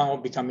is now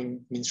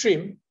becoming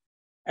mainstream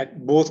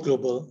at both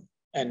global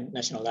and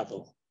national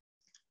level.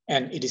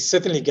 And it is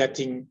certainly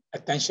getting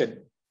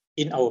attention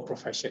in our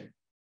profession.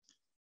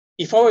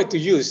 If I were to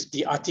use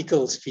the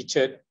articles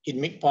featured in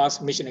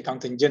MICPA's Mission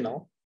Accountant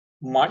Journal,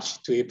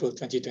 March to April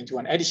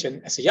 2021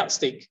 edition as a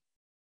yardstick,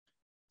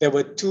 there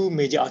were two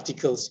major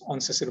articles on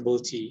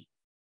sustainability.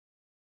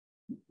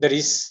 That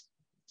is,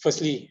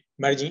 firstly,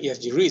 managing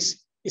ESG risk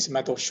is a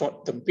matter of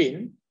short-term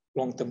pain,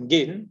 long-term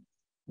gain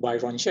by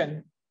Ron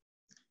Shen.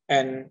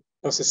 And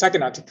there was a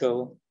second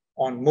article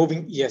on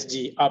moving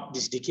ESG up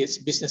this decade's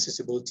business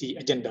sustainability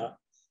agenda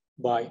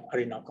by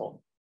Arina Kaur.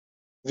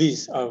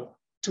 These are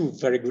two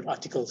very good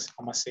articles,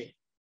 I must say.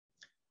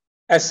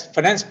 As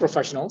finance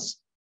professionals,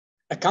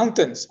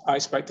 accountants are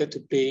expected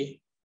to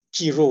play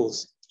key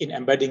roles in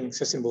embedding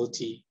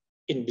sustainability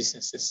in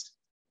businesses.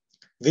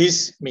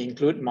 These may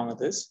include, among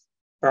others,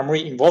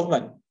 primary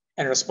involvement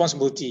and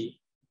responsibility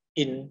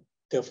in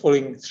the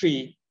following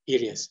three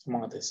areas,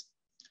 among others.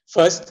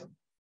 First,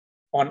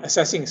 on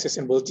assessing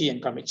sustainability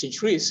and climate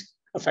change risk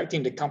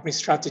affecting the company's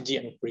strategy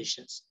and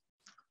operations.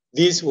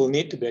 These will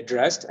need to be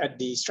addressed at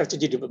the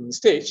strategy development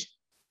stage,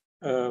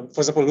 for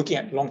example, looking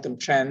at long-term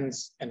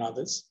trends and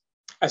others,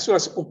 as well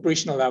as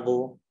operational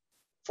level,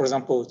 for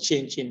example,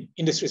 change in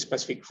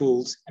industry-specific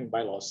rules and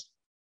bylaws.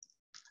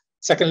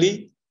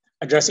 Secondly,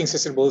 addressing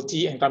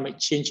sustainability and climate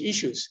change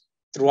issues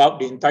throughout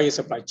the entire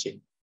supply chain.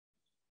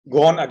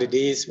 Gone are the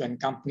days when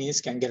companies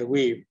can get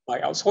away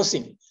by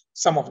outsourcing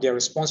some of their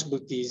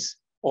responsibilities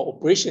or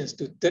operations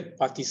to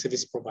third-party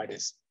service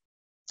providers.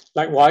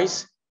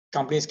 Likewise,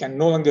 companies can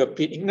no longer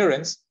plead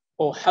ignorance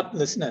or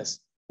helplessness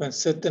when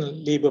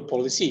certain labor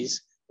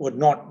policies were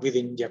not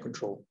within their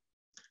control.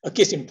 A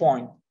case in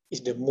point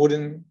is the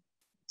modern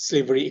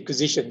slavery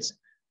accusations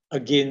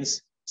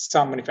against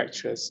some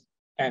manufacturers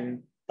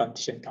and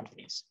plantation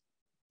companies.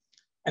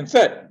 And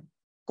third,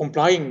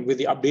 complying with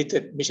the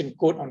updated Mission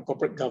Code on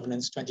Corporate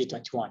Governance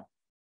 2021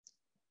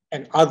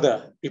 and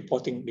other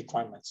reporting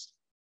requirements.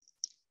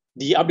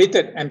 The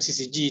updated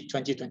MCCG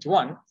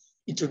 2021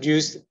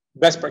 introduced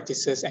best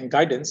practices and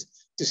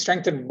guidance to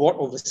strengthen board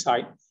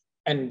oversight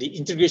and the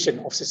integration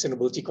of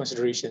sustainability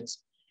considerations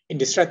in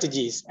the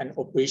strategies and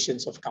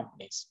operations of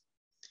companies.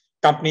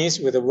 Companies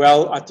with a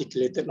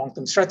well-articulated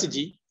long-term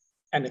strategy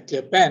and a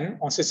clear plan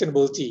on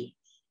sustainability,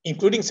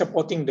 including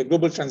supporting the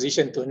global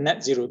transition to a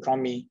net zero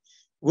economy,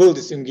 will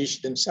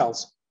distinguish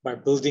themselves by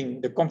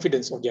building the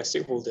confidence of their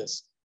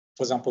stakeholders,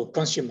 for example,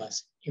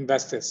 consumers,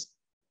 investors,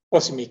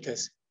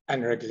 policymakers,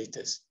 and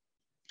regulators.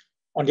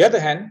 On the other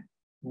hand,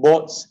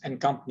 boards and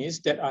companies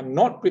that are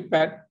not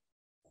prepared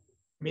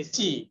may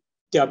see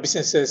their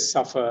businesses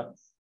suffer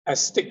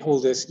as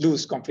stakeholders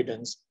lose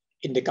confidence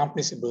in the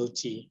company's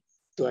ability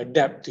to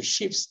adapt to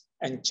shifts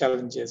and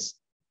challenges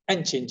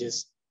and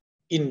changes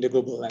in the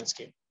global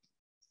landscape.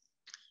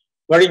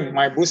 Wearing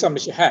my Bursa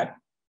Malaysia hat,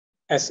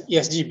 as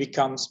ESG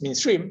becomes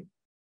mainstream,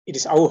 it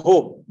is our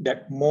hope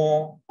that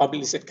more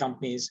public listed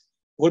companies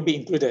will be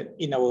included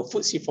in our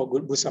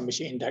FTSE4Good Bursa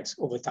Malaysia Index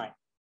over time.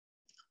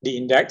 The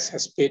index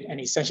has played an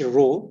essential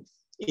role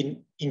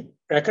in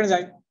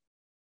recognizing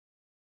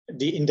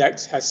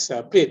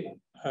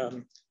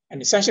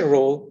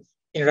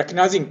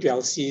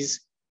PLCs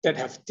that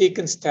have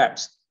taken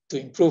steps to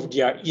improve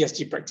their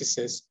ESG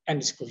practices and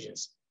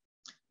disclosures.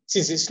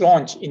 Since its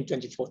launch in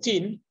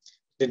 2014,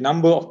 the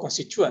number of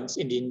constituents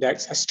in the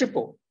index has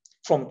tripled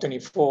from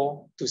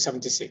 24 to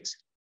 76.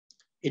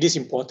 It is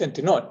important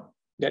to note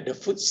that the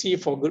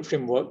FTSE4Good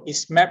framework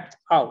is mapped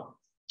out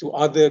to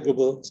other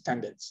global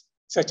standards,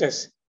 such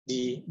as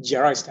the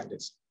GRI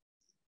standards.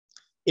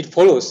 It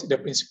follows the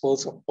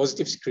principles of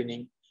positive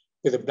screening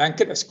with a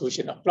blanket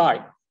exclusion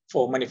applied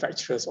for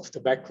manufacturers of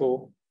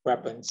tobacco,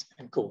 weapons,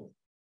 and coal.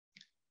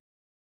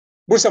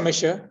 Bursa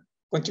Malaysia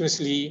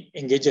continuously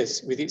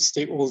engages with its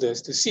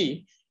stakeholders to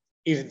see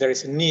if there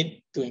is a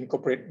need to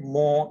incorporate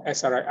more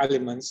SRI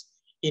elements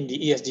in the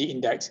ESG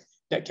index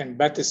that can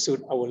better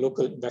suit our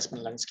local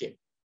investment landscape.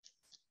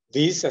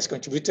 This has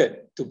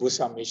contributed to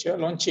Bursa Malaysia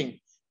launching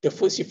the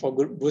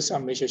FTSE4Good Bursa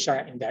Malaysia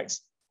Sharia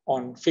Index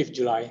on 5th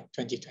July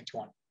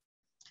 2021.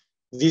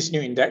 This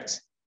new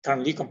index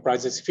currently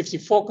comprises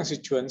 54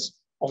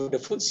 constituents of the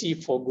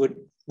FTSE4Good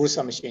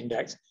Bursa Malaysia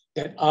Index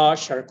that are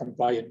Sharia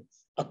compliant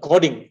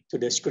according to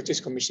the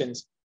Securities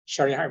Commission's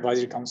Sharia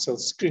Advisory Council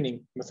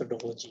screening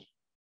methodology.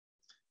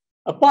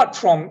 Apart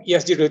from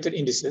ESG-related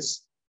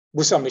indices,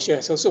 Bursa Malaysia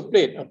has also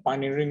played a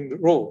pioneering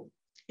role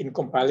in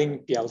compiling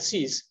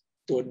PLCs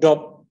to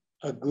adopt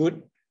a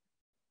good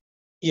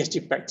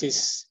ESG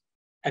practice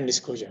and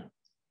disclosure.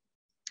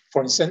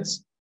 For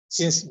instance,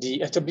 since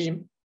the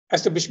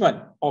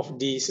establishment of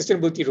the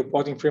Sustainability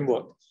Reporting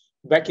Framework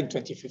back in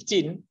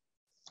 2015,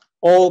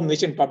 all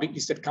Malaysian public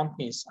listed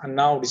companies are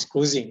now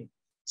disclosing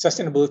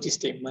sustainability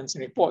statements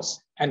and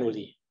reports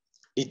annually,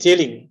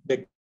 detailing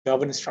the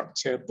governance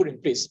structure put in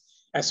place,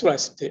 as well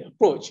as the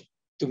approach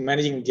to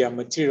managing their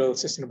material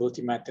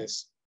sustainability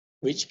matters,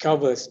 which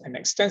covers an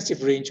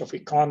extensive range of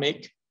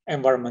economic,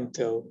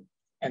 environmental,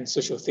 and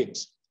social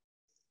themes.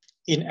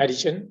 In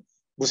addition,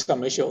 Bursa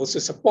Malaysia also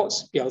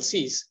supports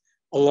PLCs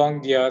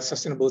along their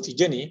sustainability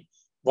journey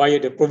via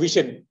the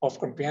provision of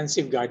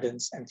comprehensive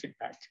guidance and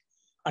feedback,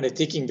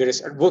 undertaking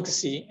various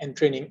advocacy and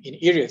training in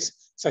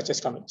areas such as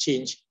climate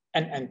change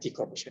and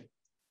anti-corruption.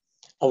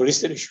 Our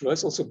listed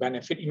issuers also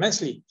benefit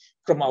immensely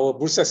from our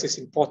Bursa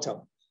Citizen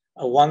portal,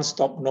 a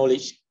one-stop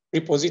knowledge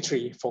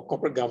repository for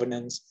corporate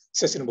governance,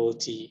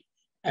 sustainability,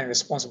 and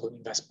responsible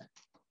investment.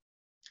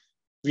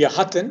 We are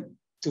heartened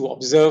to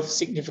observe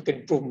significant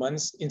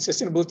improvements in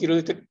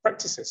sustainability-related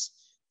practices,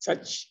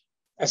 such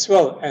as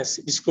well as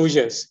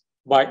disclosures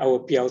by our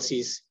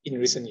PLCs in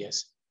recent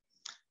years.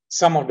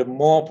 Some of the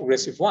more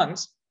progressive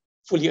ones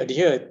fully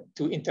adhere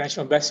to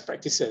international best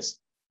practices,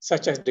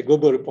 such as the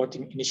Global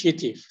Reporting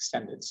Initiative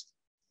standards.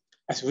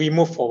 As we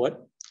move forward,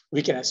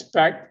 we can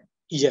expect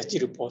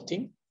ESG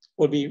reporting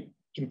will be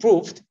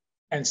improved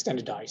and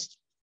standardized.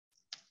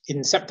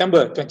 In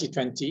September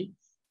 2020,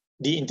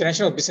 the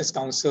International Business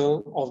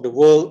Council of the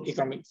World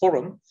Economic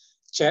Forum,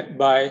 chaired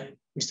by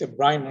Mr.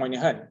 Brian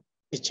Moynihan,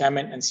 the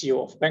chairman and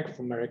CEO of Bank of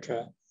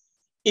America,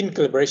 in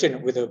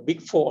collaboration with the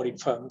Big Four audit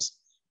firms,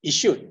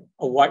 issued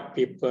a white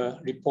paper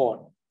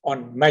report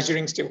on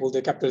measuring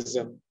stakeholder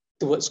capitalism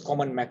towards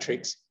common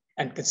metrics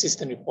and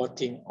consistent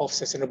reporting of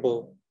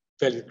sustainable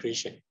value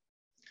creation.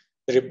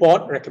 The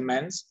report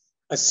recommends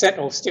a set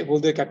of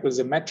stakeholder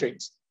capitalism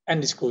metrics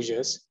and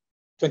disclosures,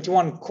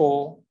 21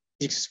 core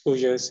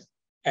disclosures,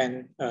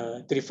 and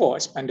 34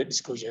 expanded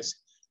disclosures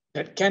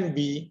that can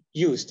be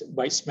used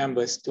by its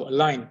members to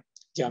align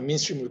their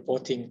mainstream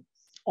reporting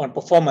on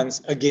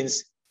performance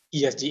against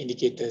ESG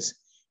indicators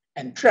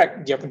and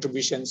track their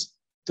contributions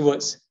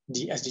towards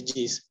the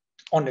SDGs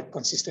on a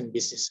consistent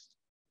basis.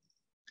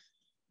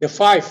 The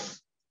 5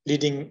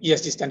 leading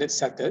ESG standard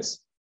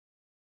setters,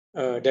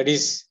 that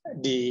is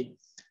the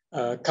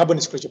Carbon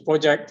Disclosure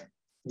Project,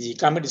 the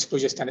Climate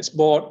Disclosure Standards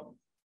Board,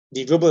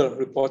 the Global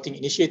Reporting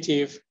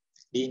Initiative,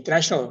 the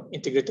International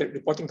Integrated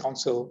Reporting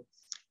Council,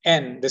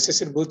 and the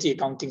Sustainability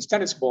Accounting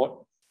Standards Board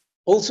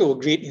also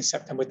agreed in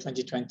September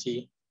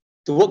 2020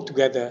 to work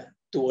together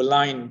to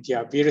align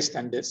their various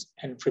standards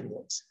and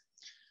frameworks.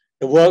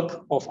 The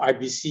work of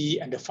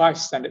IBC and the 5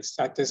 standard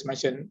setters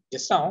mentioned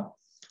just now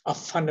are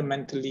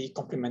fundamentally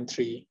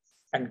complementary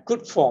and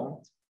could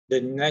form the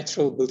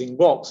natural building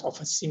blocks of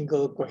a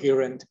single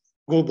coherent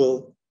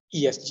global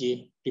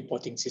ESG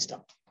reporting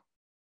system.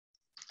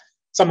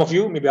 Some of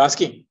you may be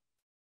asking,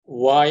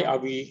 why are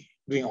we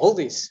doing all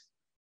this?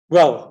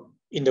 Well,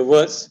 in the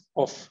words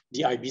of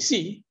the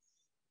IBC,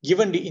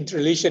 given the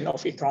interrelation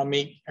of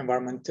economic,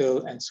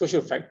 environmental, and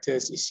social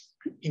factors is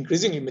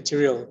increasingly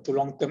material to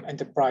long-term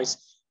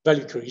enterprise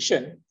value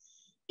creation,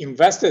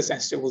 investors and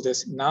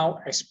stakeholders now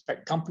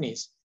expect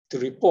companies to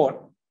report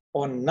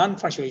on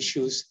non-financial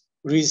issues,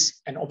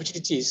 risks, and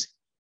opportunities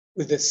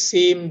with the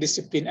same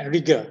discipline and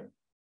rigor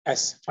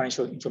as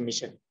financial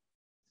information.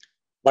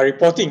 By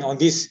reporting on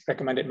these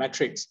recommended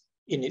metrics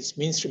in its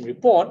mainstream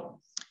report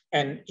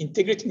and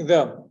integrating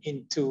them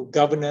into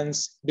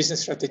governance,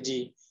 business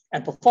strategy,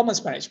 and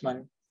performance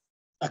management,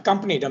 a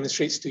company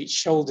demonstrates to its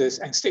shareholders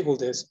and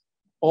stakeholders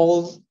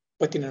all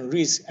pertinent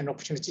risks and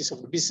opportunities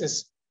of the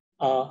business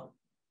are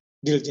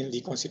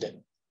diligently considered.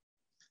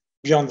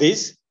 Beyond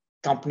this,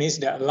 companies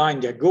that align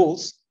their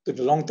goals to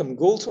the long-term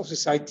goals of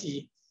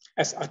society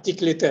as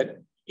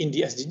articulated in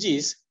the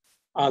SDGs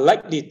are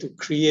likely to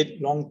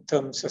create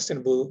long-term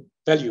sustainable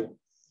value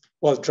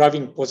while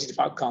driving positive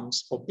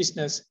outcomes for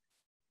business,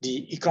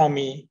 the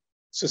economy,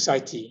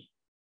 society,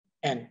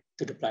 and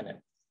to the planet.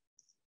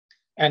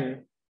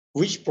 And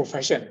which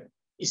profession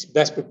is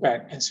best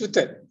prepared and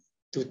suited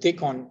to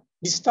take on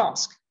this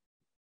task?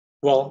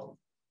 Well,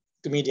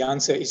 to me, the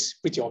answer is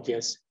pretty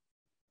obvious: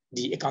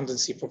 the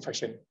accountancy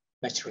profession,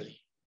 naturally.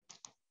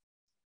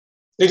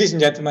 Ladies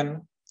and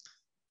gentlemen,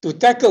 to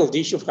tackle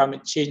the issue of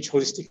climate change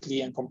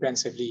holistically and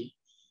comprehensively,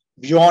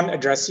 beyond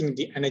addressing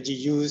the energy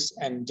use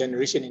and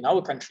generation in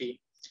our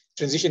country,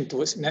 transition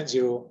towards net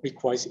zero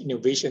requires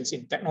innovations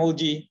in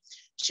technology,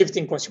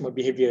 shifting consumer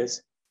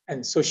behaviors,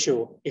 and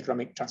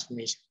socio-economic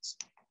transformations.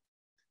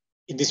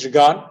 In this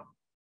regard,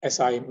 as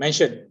I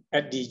mentioned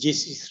at the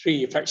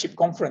GC3 flagship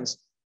conference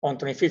on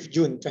 25th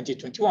June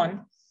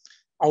 2021,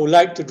 I would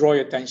like to draw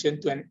your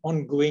attention to an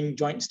ongoing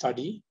joint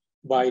study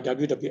by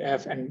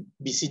WWF and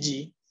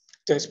BCG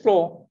to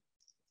explore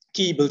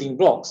key building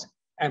blocks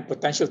and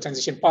potential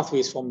transition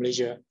pathways for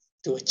Malaysia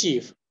to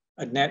achieve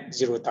a net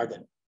zero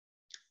target.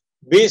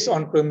 Based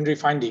on preliminary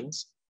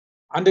findings,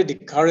 under the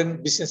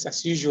current business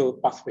as usual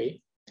pathway,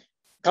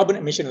 carbon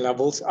emission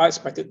levels are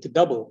expected to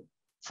double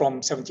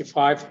from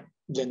 75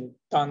 million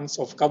tons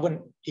of carbon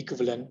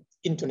equivalent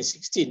in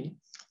 2016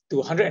 to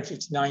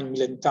 159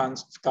 million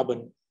tons of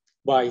carbon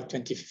by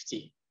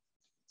 2050.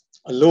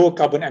 A low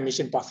carbon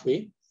emission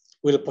pathway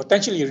will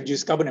potentially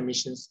reduce carbon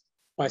emissions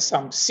by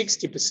some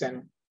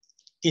 60%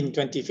 in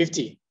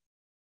 2050,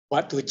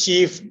 but to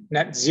achieve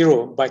net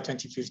zero by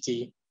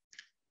 2050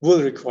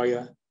 will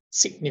require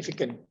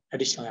significant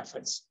additional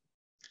efforts.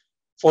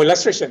 For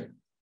illustration,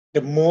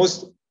 the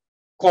most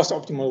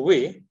cost-optimal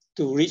way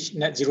to reach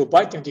net zero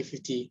by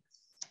 2050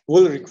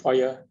 will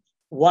require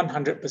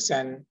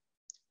 100%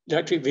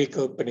 electric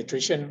vehicle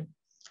penetration,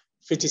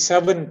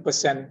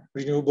 57%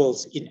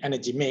 renewables in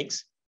energy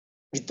mix,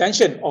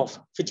 retention of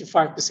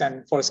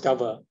 55% forest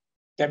cover,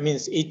 that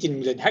means 18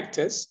 million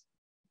hectares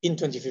in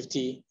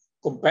 2050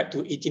 compared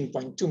to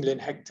 18.2 million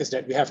hectares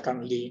that we have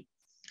currently,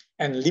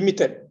 and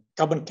limited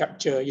carbon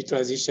capture,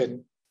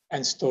 utilization,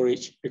 and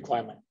storage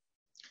requirement.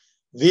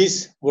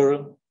 This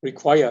will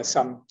require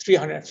some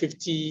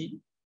 350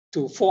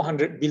 to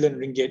 400 billion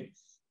ringgit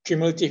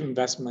cumulative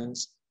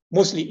investments,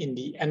 mostly in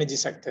the energy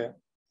sector,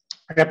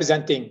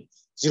 representing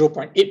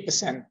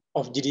 0.8%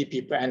 of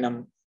GDP per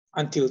annum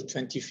until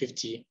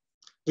 2050,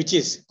 which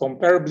is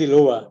comparably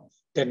lower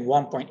than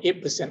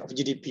 1.8% of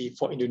GDP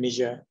for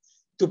Indonesia,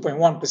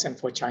 2.1%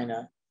 for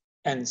China,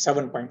 and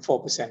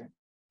 7.4%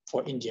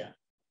 for India.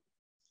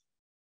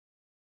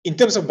 In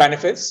terms of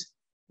benefits,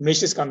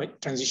 Malaysia's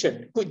climate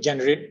transition could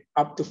generate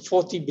up to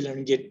 40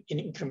 billion ringgit in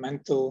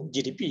incremental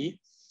GDP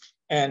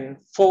and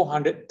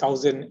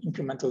 400,000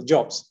 incremental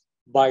jobs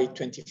by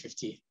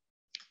 2050.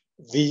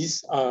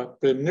 These are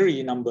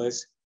preliminary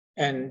numbers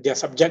and they are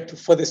subject to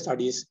further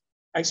studies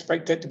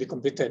expected to be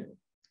completed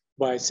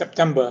by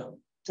September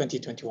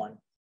 2021.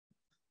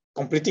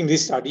 Completing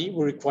this study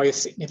will require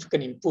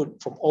significant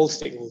input from all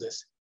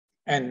stakeholders.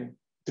 And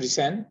to this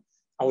end,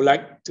 I would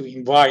like to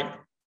invite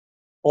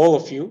all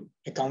of you,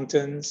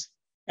 accountants,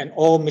 and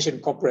all mission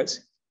corporates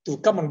to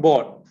come on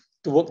board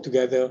to work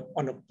together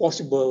on a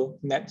possible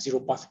net zero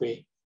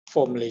pathway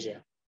for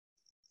Malaysia.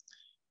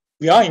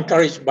 We are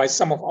encouraged by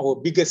some of our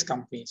biggest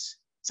companies,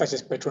 such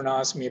as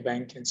Petronas,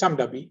 Maybank, and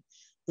Samdabi,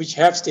 which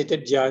have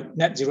stated their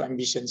net zero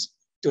ambitions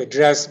to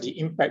address the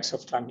impacts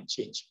of climate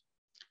change.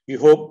 We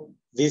hope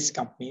these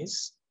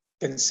companies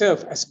can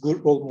serve as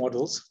good role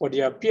models for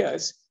their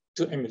peers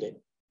to emulate.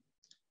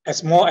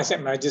 As more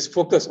asset managers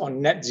focus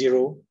on net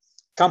zero,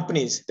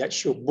 companies that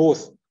show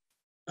both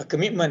a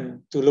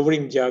commitment to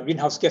lowering their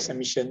greenhouse gas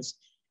emissions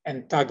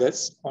and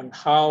targets on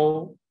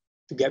how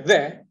to get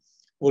there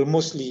will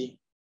mostly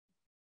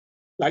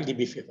likely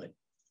be favored.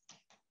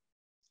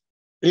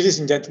 Ladies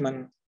and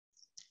gentlemen,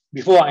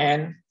 before I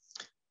end,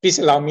 please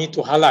allow me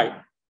to highlight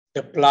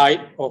the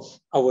plight of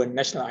our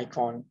national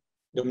icon,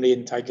 the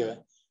Malayan tiger,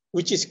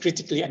 which is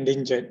critically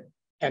endangered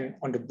and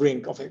on the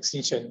brink of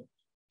extinction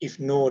if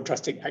no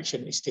drastic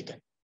action is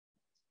taken.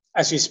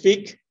 As we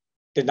speak,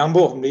 the number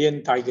of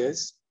Malayan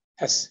tigers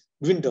has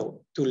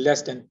dwindled to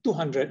less than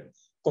 200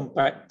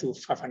 compared to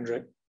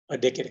 500 a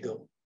decade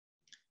ago.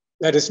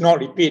 Let us not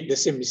repeat the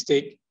same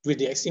mistake with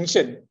the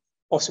extinction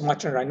of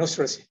Sumatran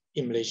rhinoceros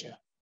in Malaysia.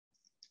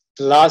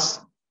 The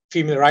last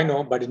female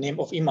rhino by the name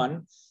of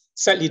Iman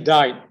sadly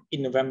died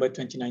in November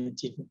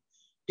 2019,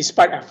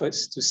 despite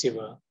efforts to save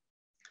her.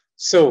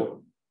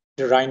 So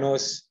the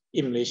rhinos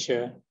in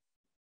Malaysia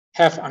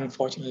have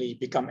unfortunately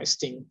become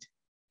extinct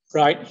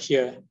right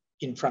here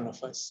in front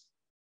of us.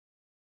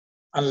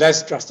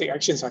 Unless drastic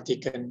actions are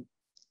taken,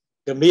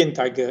 the Malayan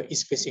tiger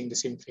is facing the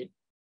same fate.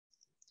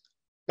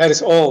 Let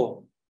us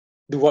all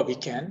do what we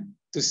can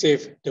to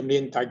save the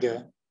Malayan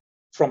tiger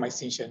from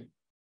extinction.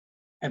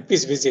 And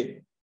please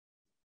visit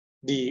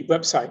the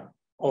website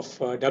of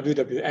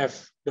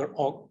wwf.org.my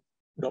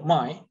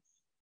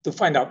to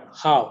find out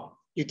how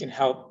you can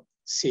help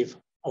save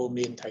our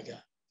Malayan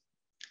tiger.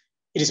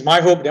 It is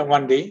my hope that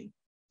one day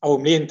our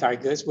Malayan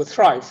tigers will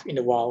thrive in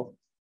the wild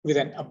with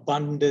an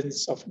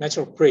abundance of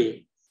natural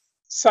prey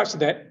such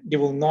that they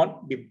will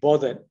not be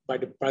bothered by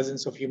the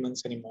presence of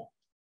humans anymore.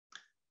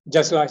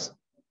 Just like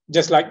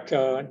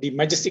the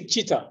majestic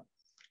cheetah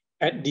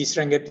at the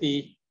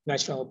Serengeti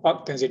National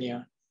Park,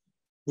 Tanzania,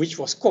 which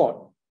was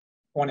caught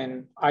on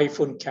an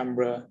iPhone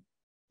camera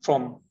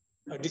from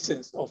a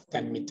distance of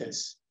 10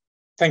 meters.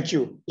 Thank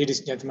you, ladies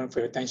and gentlemen, for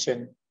your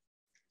attention.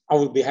 I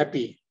will be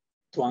happy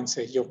to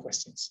answer your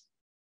questions.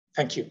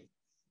 Thank you.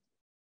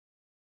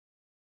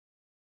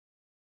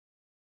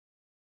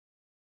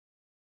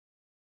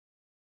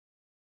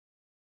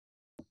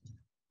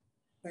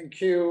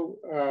 Thank you,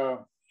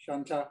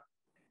 Shanta,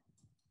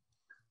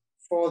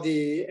 for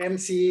the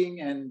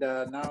emceeing and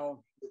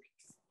now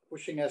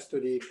pushing us to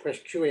the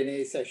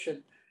Q&A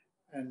session.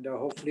 And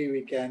hopefully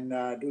we can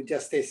do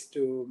justice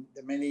to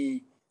the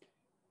many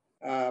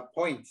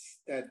points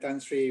that Tan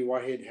Sri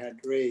Wahid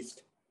had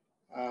raised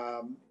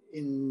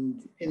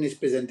in his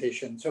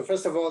presentation. So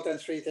first of all, Tan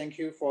Sri, thank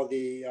you for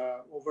the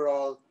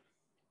overall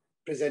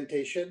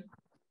presentation.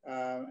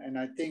 And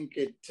I think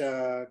it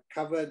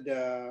covered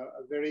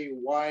a very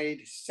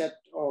wide set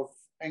of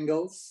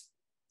angles.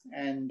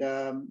 And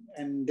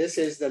this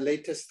is the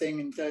latest thing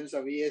in terms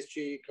of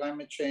ESG,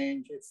 climate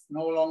change. It's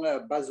no longer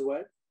a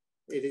buzzword.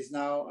 It is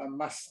now a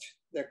must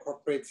that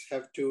corporates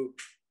have to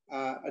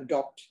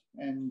adopt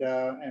and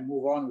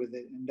move on with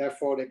it. And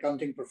therefore, the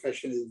accounting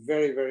profession is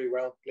very, very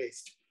well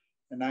placed.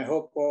 And I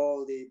hope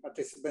all the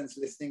participants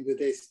listening to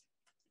this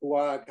who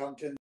are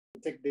accountants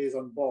take this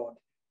on board.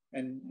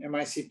 And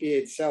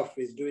MICPA itself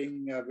is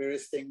doing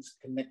various things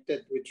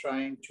connected with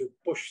trying to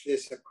push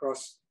this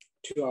across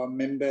to our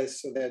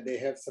members so that they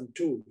have some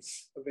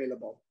tools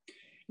available.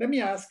 Let me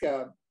ask,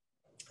 I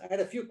had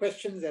a few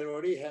questions that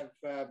already have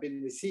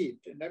been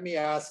received. And let me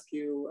ask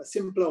you a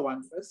simpler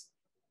one first,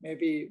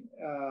 maybe,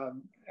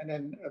 and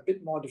then a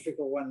bit more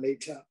difficult one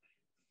later.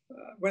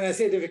 When I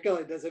say difficult,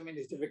 it doesn't mean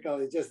it's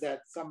difficult. It's just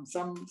that some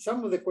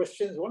of the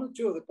questions, one or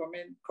two of the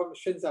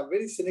questions are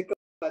very cynical,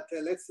 but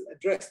let's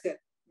address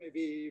that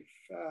maybe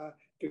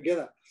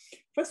together.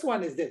 First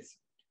one is this: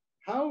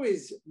 how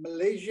is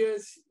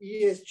Malaysia's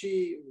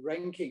ESG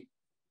ranking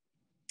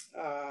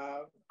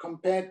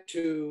compared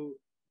to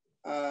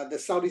the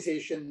Southeast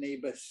Asian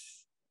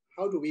neighbors?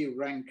 How do we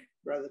rank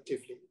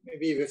relatively?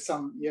 Maybe you have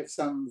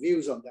some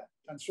views on that,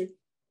 Tan Sri.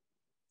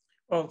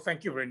 Well,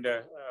 thank you,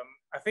 Vrinda.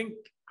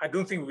 I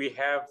don't think we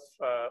have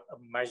a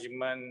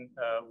measurement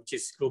which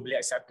is globally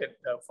accepted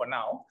for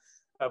now.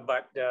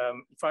 But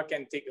if I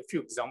can take a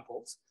few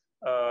examples,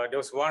 there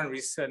was one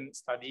recent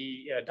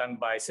study done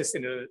by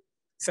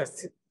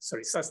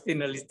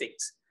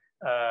Sustainalytics.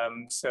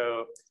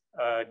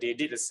 They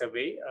did a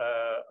survey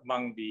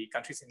among the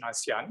countries in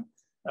ASEAN,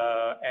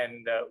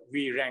 and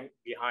we ranked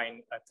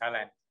behind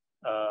Thailand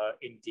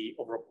in the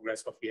overall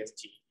progress of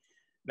ESG.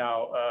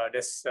 Now,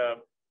 there's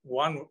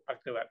one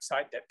particular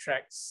website that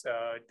tracks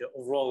the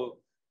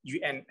overall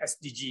UN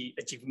SDG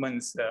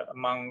achievements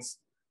amongst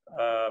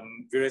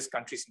various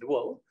countries in the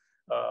world.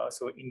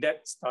 So in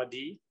that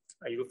study,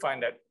 you will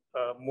find that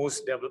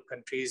most developed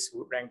countries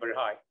would rank very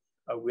high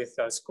with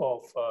a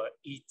score of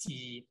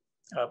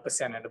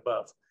 80% and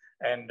above.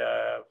 And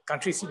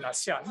countries in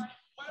ASEAN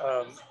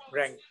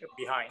rank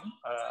behind,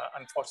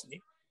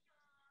 unfortunately.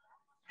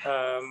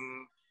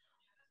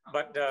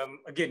 But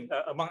again,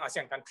 among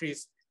ASEAN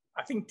countries,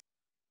 I think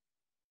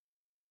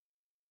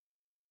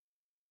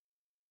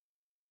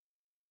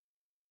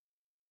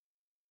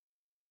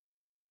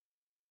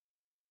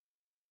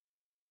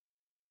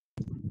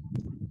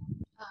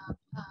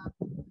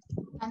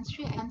I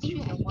think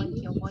your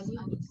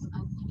volume is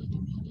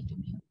need to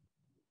be.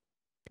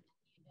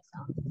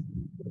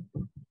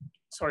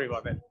 Sorry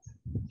about that.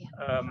 Yeah.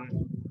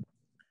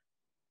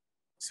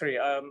 Sorry.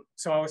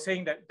 So I was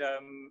saying that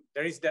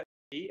there is that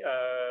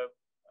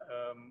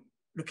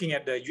looking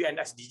at the UN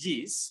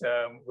SDGs,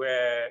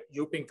 where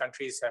European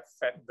countries have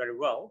fared very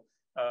well,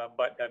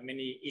 but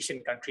many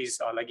Asian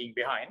countries are lagging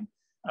behind.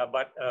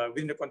 But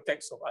within the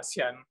context of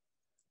ASEAN,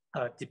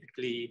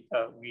 typically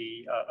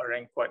we are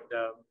ranked quite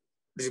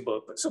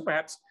visible. So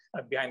perhaps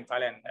behind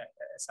Thailand,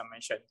 as I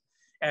mentioned.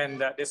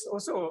 And there's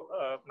also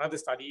another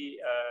study,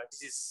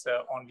 this is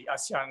on the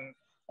ASEAN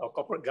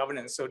corporate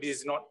governance. So this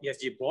is not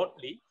ESG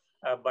broadly,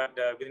 but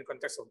within the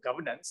context of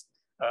governance,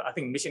 I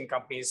think mission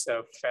companies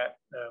fared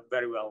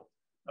very well,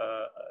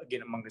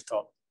 again, among the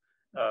top.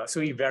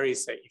 So it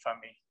varies, if I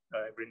may,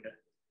 Brinda.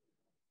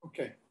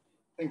 Okay,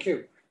 thank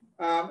you.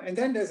 And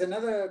then there's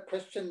another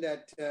question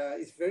that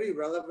is very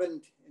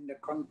relevant in the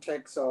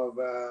context of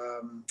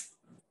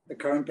the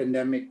current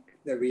pandemic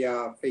that we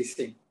are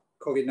facing,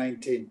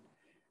 COVID-19.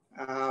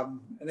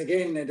 And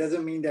again, it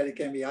doesn't mean that it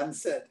can be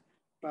answered,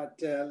 but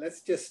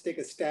let's just take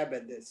a stab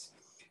at this.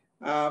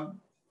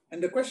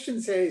 And the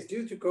question says,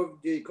 due to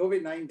the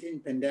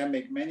COVID-19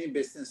 pandemic, many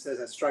businesses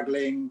are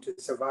struggling to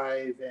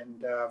survive,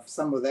 and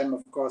some of them,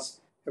 of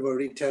course, have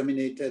already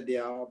terminated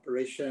their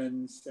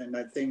operations. And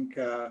I think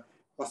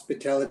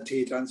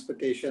hospitality,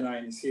 transportation are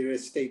in a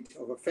serious state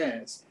of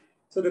affairs.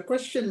 So the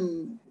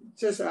question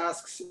just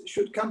asks,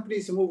 should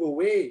companies move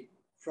away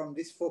from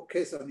this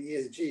focus on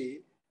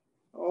ESG,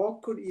 or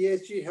could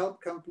ESG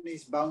help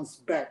companies bounce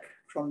back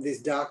from this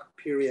dark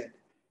period?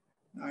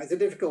 It's a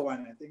difficult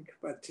one, I think,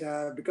 but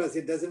because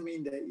it doesn't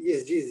mean that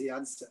ESG is the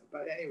answer.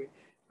 But anyway,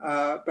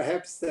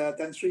 perhaps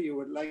Tan Sri, you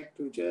would like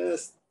to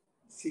just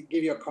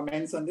give your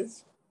comments on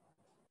this?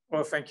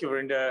 Well, thank you,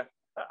 Verinda.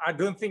 I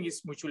don't think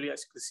it's mutually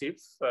exclusive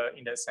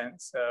in that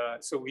sense.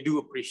 So we do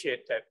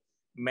appreciate that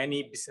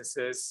many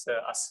businesses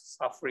are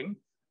suffering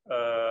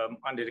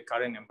under the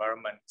current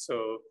environment.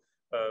 So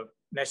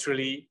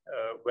naturally,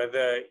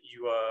 whether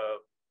you are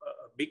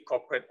a big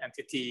corporate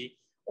entity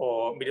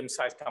or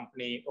medium-sized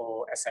company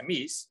or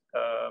SMEs,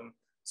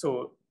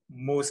 so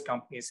most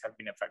companies have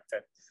been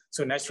affected.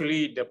 So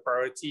naturally, the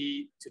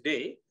priority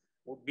today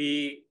would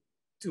be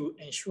to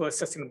ensure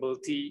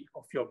sustainability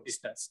of your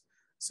business.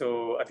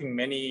 So I think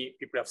many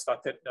people have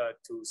started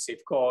to save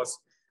costs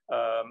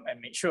and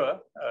make sure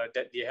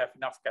that they have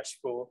enough cash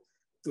flow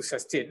to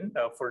sustain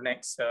for the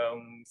next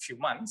few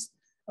months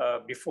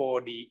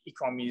before the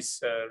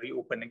economies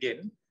reopen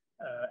again,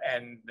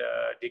 and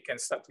they can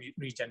start to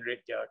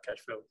regenerate their cash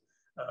flow.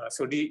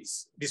 So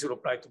this will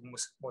apply to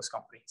most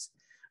companies.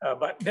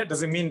 But that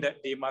doesn't mean that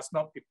they must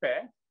not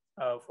prepare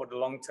for the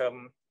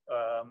long-term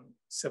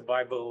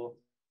survival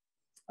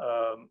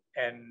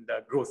and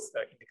growth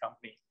in the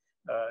company.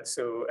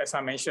 So as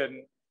I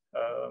mentioned,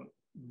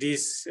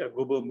 this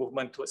global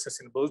movement towards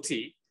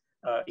sustainability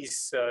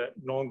is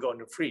no longer on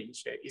the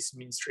fringe, it's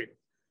mainstream,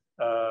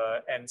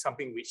 and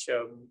something which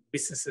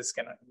businesses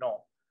cannot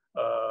ignore.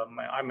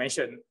 I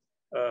mentioned,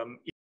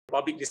 if you're a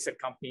public listed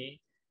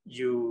company,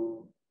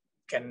 you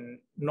can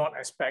not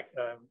expect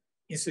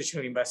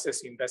institutional investors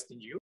to invest in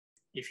you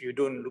if you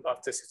don't look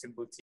after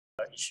sustainability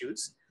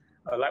issues.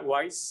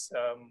 Likewise,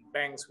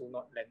 banks will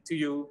not lend to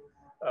you.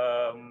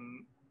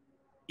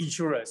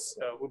 Insurers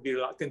would be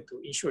reluctant to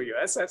insure your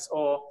assets,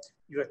 or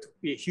you have to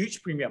pay a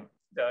huge premium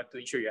to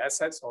insure your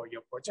assets or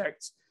your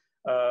projects.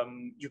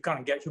 You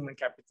can't get human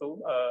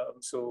capital,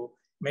 so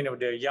many of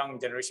the young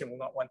generation will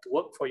not want to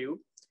work for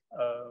you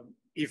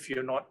if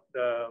you're not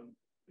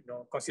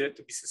considered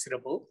to be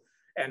sustainable.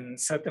 And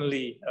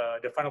certainly,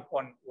 the final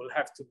point will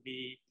have to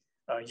be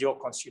your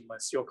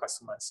consumers, your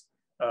customers.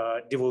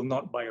 They will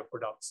not buy your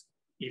products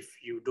if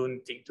you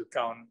don't take into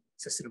account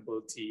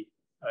sustainability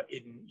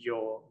in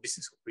your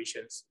business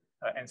operations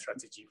and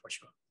strategy, for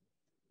sure.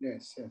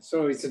 Yes, yes.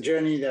 So it's a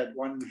journey that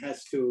one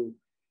has to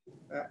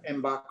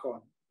embark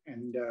on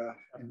and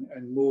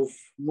move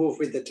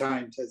with the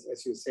times,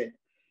 as you said.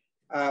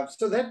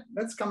 So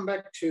let's come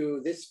back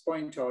to this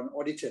point on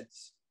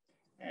auditors.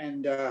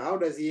 And how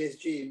does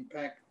ESG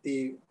impact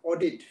the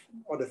audit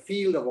or the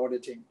field of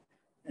auditing?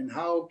 And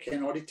how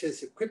can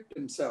auditors equip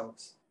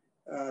themselves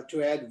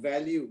to add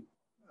value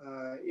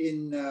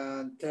in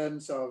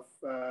terms of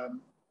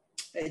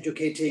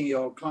educating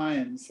your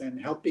clients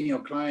and helping your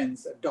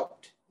clients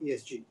adopt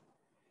ESG?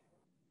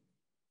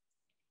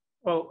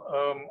 Well,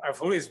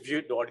 I've always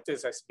viewed the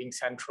auditors as being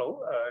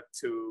central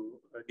to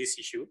this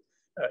issue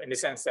in the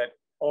sense that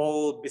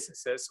all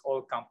businesses,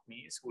 all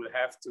companies will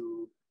have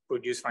to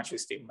produce financial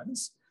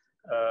statements,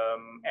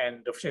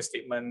 and the financial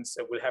statements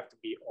will have to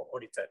be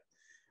audited.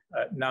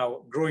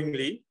 Now,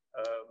 growingly,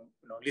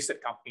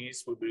 listed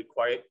companies will be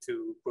required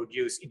to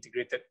produce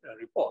integrated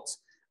reports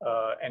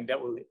and that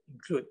will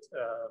include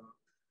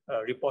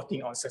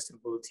reporting on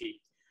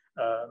sustainability.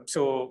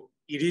 So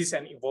it is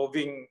an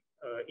evolving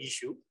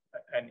issue,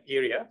 an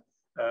area.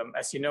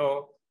 As you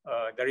know,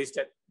 there is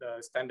that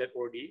standard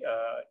already,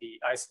 the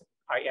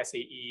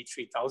ISAE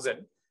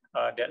 3000,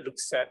 that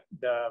looks at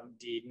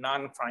the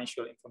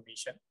non-financial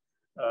information.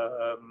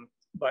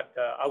 But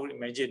I would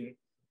imagine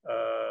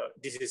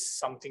this is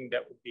something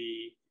that would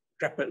be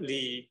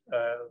rapidly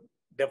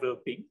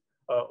developing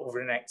over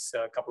the next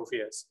couple of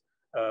years.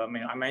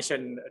 I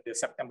mentioned the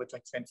September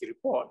 2020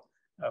 report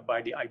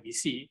by the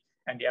IBC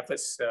and the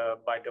efforts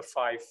by the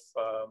 5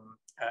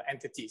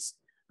 entities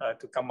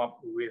to come up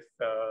with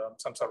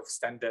some sort of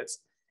standards,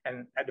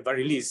 and at the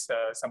very least,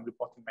 some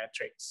reporting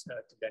metrics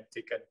to be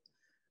taken.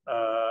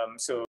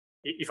 So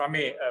if I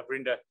may,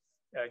 Brinda,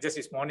 just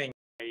this morning,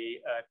 I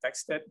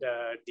texted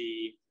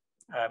the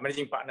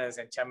managing partners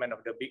and chairman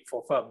of the big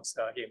 4 firms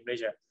here in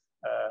Malaysia.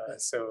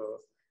 So,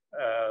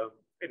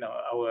 you know,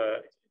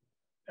 our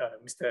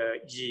Mr.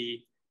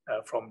 Yi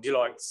from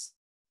Deloitte,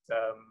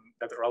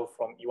 Dr. Raul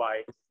from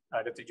EY,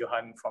 Dr.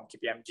 Johan from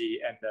KPMG,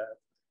 and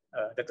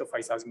Dr.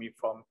 Faisal Azmi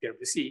from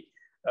PwC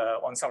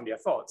on some of their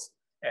thoughts.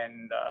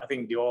 And I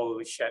think they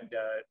all shared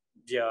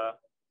their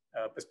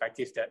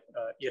perspectives that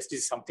yes,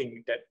 this is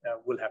something that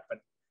will happen.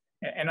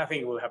 And I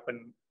think it will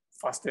happen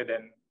faster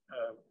than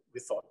we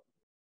thought.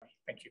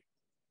 Thank you.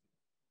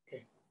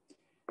 Okay.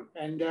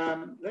 And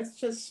let's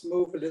just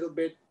move a little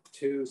bit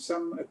to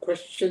a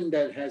question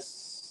that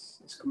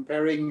is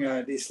comparing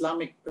the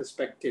Islamic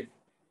perspective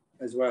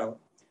as well.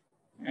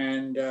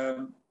 And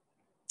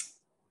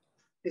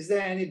is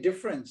there any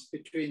difference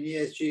between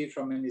ESG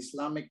from an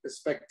Islamic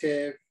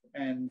perspective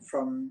and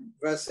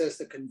versus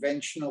the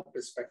conventional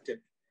perspective?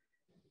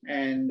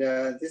 And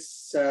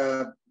this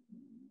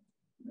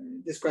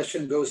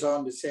question goes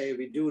on to say,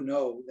 we do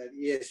know that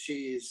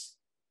ESG is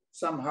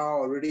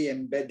somehow already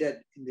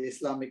embedded in the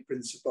Islamic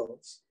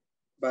principles,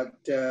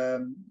 but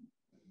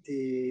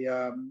the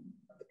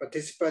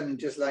participant would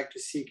just like to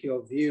seek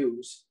your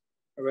views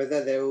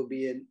whether there will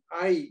be an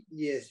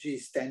IESG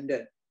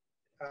standard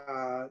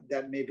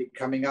that may be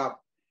coming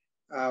up,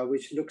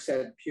 which looks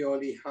at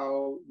purely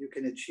how you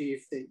can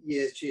achieve the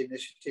ESG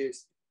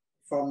initiatives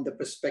from the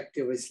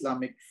perspective of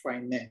Islamic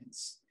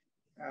finance.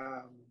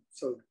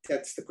 So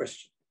that's the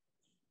question.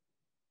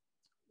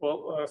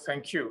 Well,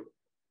 thank you.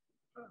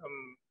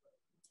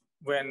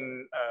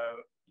 When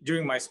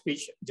during my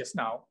speech just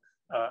now,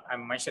 I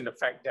mentioned the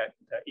fact that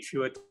if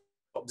you were to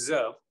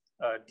observe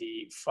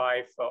the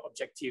 5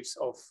 objectives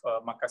of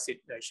Maqasid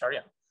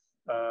Sharia,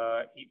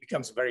 it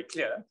becomes very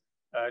clear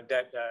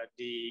that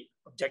the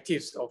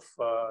objectives of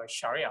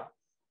Sharia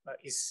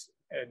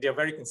they're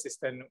very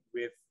consistent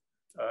with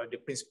the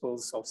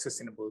principles of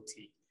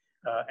sustainability,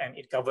 and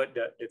it covered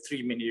the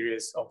 3 main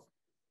areas of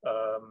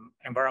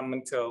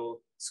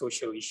environmental,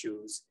 social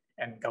issues,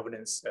 and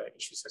governance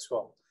issues as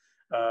well.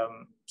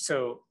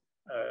 So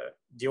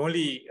the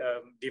only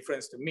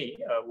difference to me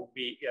would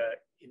be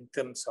in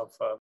terms of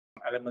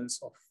elements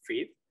of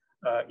faith,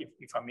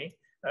 if I may,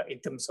 in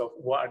terms of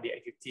what are the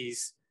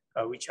activities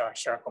which are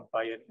Sharia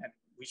compliant and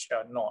which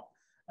are not.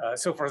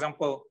 So for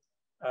example,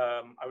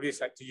 I would just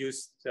like to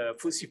use the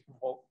FTSE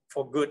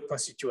for Good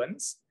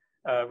constituents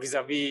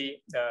vis-a-vis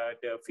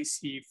the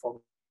FTSE for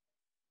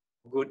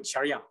Good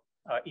Sharia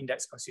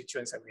index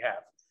constituents that we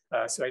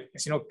have. So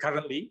as you know,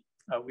 currently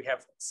we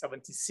have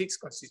 76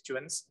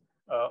 constituents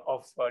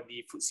of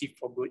the FTSE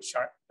for Good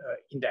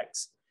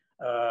index.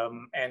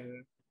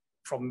 And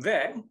from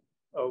there,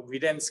 we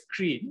then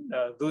screen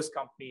those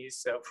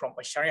companies from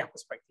a Sharia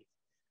perspective.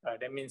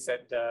 That means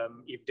that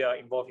if they are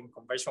involved in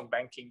conventional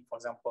banking, for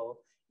example,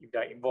 if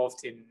they're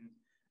involved in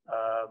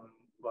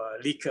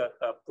liquor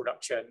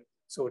production,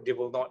 so they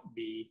will not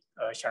be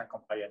Sharia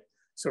compliant.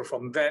 So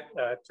from that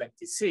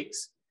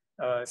 26,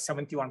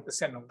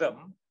 71% of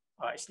them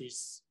are actually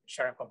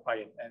Sharia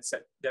compliant, and so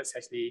that's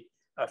actually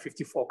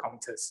 54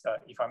 counters,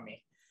 if I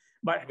may.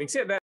 But having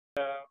said that,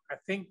 I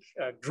think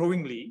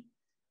growingly,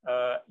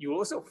 you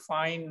also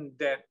find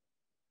that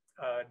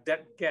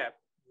that gap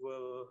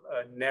will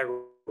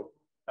narrow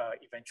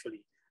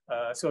eventually.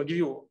 So I'll give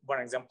you one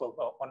example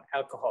on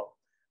alcohol.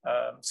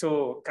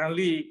 So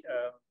currently,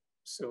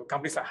 so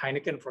companies like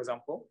Heineken, for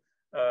example,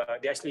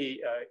 they're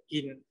actually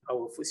in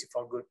our FTSE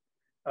for Good,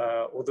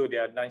 although they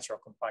are non-Sharia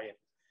compliant.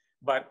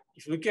 But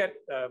if you look at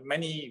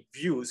many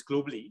views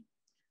globally,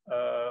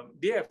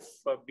 they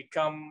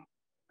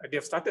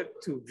have started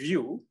to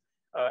view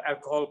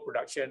alcohol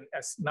production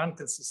as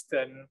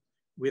non-consistent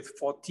with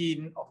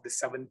 14 of the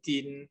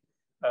 17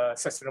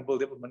 Sustainable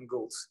Development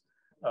Goals.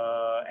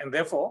 And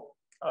therefore,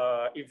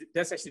 if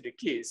that's actually the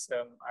case,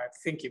 I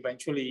think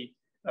eventually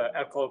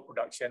alcohol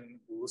production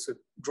will also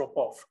drop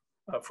off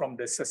from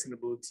the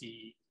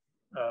sustainability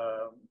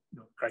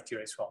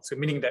criteria as well. So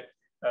meaning that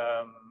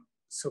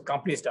so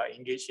companies that are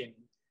engaged in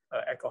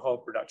alcohol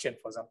production,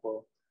 for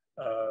example,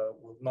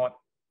 will not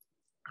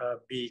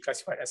be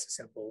classified as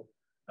sustainable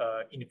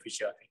in the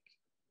future, I think.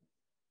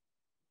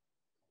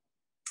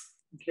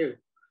 Thank you.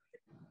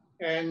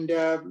 And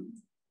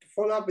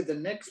follow up with the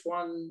next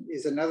one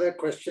is another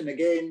question.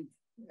 Again,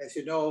 as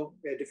you know,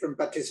 there are different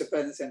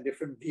participants and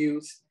different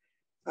views.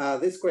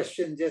 This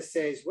question just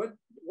says,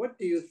 what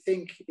do you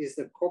think is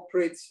the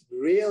corporate's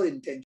real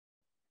intention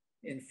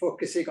in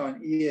focusing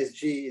on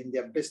ESG in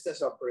their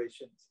business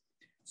operations?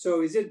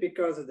 So is it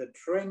because of the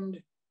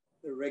trend,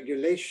 the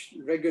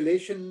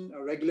regulation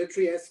or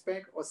regulatory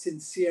aspect, or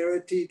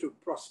sincerity to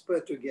prosper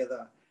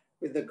together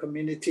with the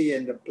community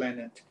and the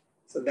planet?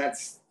 So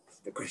that's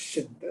the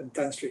question,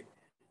 Tan Sri.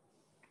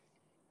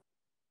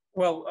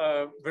 Well,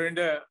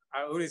 Verinda,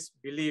 I always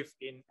believe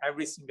in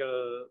every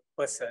single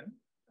person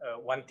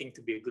wanting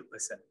to be a good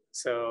person.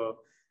 So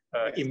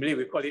in Malay,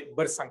 we call it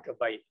bersangka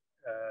baik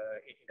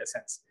in a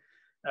sense.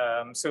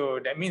 So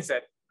that means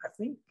that I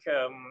think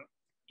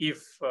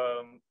if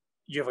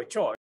you have a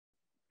choice,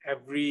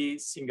 every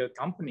single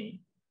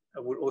company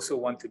would also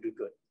want to do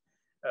good.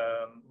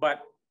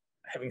 But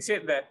having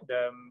said that,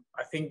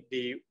 I think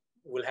they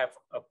will have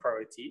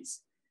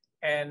priorities,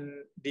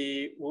 and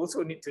they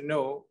also need to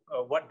know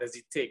what does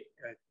it take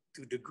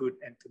to do good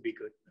and to be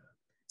good.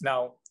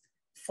 Now,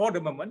 for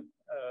the moment,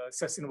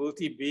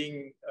 sustainability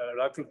being a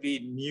relatively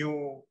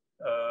new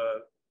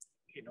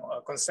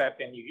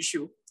concept and new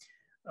issue,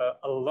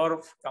 a lot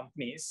of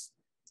companies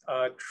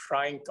are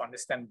trying to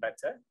understand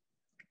better.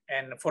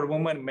 And for the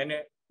moment,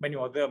 many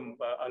of them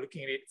are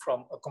looking at it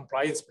from a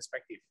compliance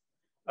perspective.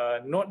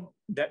 Not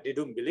that they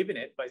don't believe in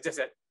it, but it's just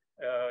that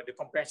the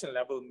comprehension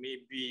level may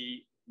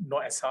be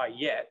not as high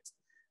yet.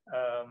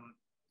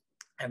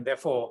 And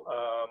therefore,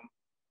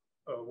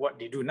 what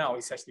they do now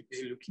is actually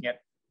busy looking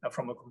at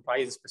from a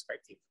compliance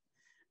perspective.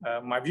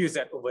 My view is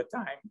that over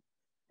time,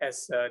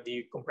 as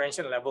the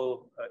comprehension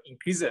level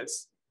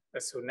increases,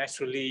 so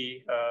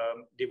naturally,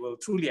 they will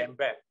truly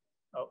embed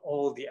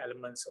all the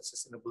elements of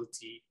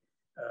sustainability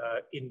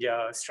in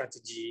their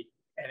strategy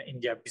and in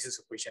their business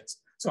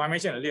operations. So I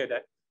mentioned earlier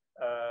that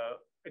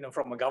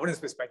from a governance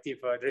perspective,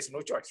 there is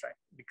no choice, right?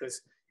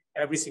 Because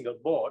every single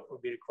board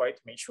will be required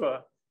to make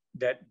sure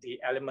that the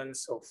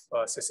elements of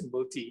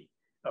sustainability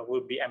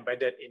will be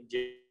embedded in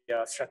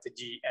their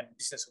strategy and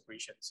business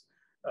operations.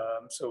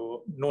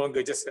 So no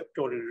longer just a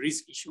purely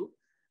risk issue,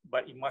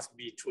 but it must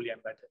be truly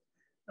embedded.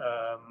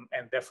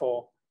 And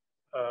therefore,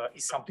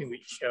 it's something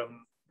which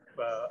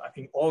I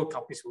think all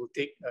companies will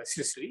take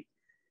seriously.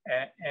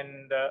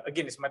 And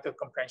again, it's a matter of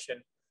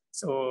comprehension.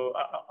 So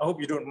I hope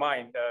you don't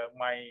mind.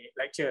 My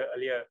lecture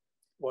earlier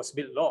was a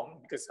bit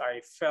long because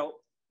I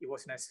felt it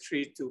was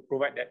necessary to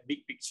provide that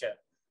big picture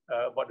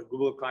about the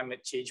global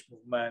climate change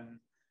movement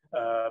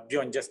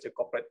beyond just the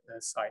corporate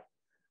side.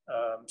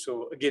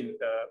 So again,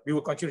 we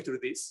will continue to do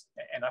this.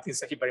 And I think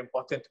it's actually very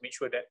important to make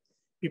sure that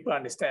people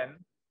understand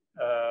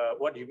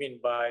what do you mean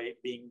by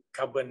being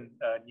carbon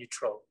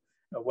neutral?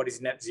 What is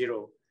net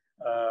zero?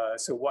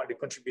 So what are the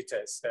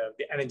contributors,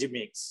 the energy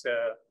mix?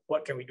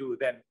 What can we do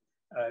then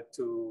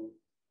to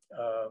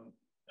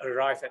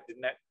arrive at the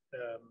net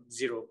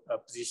zero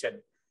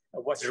position?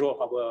 What's the role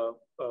of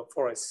our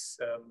forests,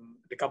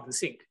 the carbon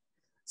sink?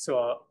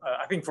 So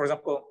I think, for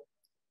example,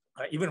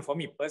 even for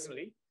me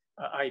personally,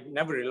 I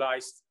never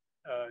realized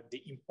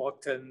the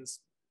importance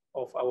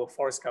of our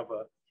forest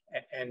cover,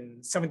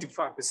 and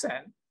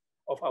 75%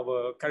 of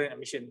our current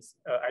emissions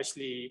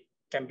actually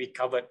can be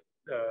covered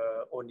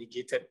or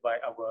negated by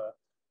our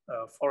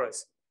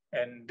forests.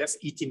 And that's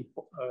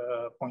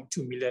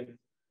 18.2 million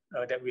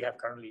that we have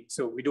currently.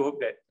 So we do hope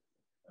that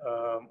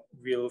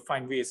we'll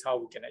find ways how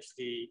we can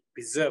actually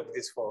preserve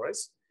these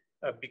forests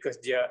because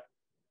they are,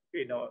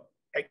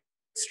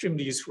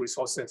 extremely useful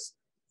resources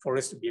for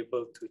us to be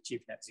able to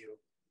achieve net zero.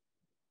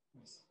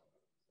 Yes.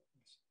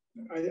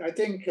 I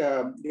think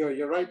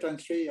you're right, Tan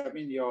Sri. I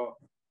mean, your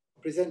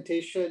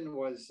presentation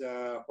was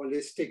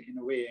holistic in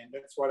a way, and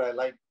that's what I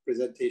like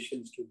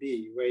presentations to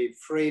be, where it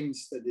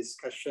frames the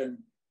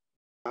discussion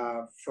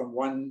from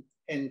one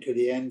end to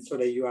the end so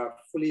that you are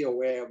fully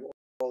aware of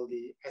all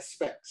the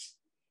aspects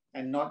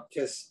and not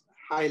just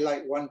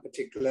highlight one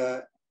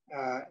particular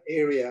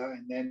area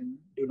and then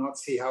do not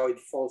see how it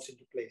falls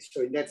into place.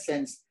 So in that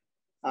sense,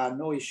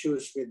 no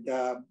issues with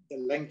the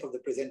length of the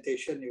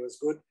presentation. It was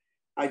good.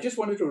 I just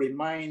wanted to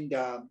remind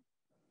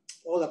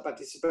all the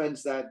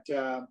participants that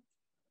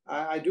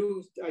I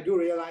do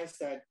realize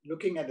that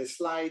looking at the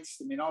slides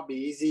may not be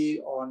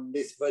easy on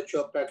this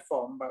virtual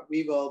platform, but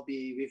we've got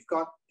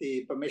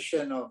the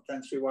permission of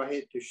Tan Sri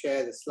Wahid to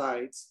share the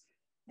slides.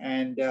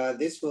 And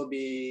this will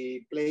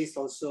be placed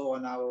also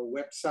on our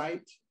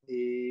website,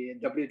 the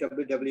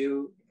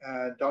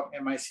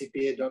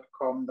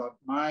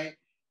www.micpa.com.my.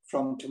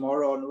 From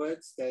tomorrow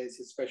onwards, there is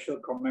a special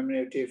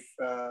commemorative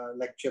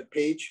lecture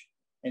page,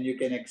 and you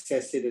can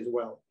access it as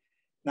well.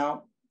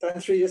 Now,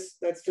 Tan Sri,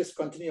 let's just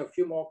continue a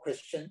few more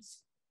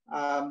questions.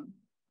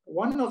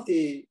 One of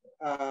the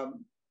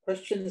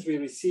questions we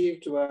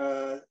received,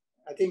 I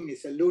think,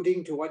 is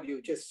alluding to what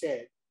you just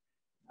said.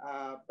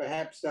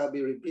 Perhaps I'll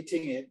be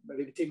repeating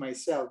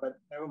myself, but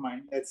never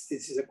mind. This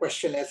is a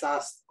question, let's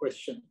ask the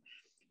question.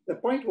 The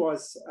point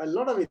was, a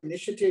lot of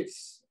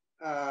initiatives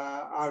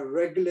are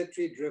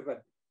regulatory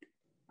driven.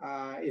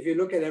 If you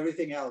look at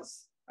everything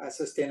else,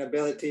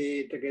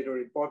 sustainability, integrated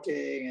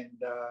reporting,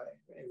 and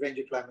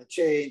eventually climate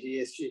change,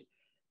 ESG,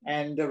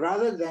 and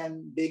rather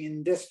than being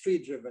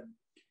industry-driven.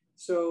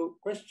 So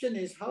question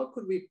is, how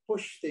could we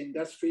push the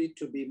industry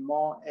to be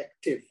more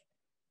active?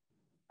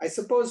 I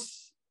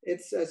suppose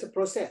it's a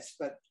process,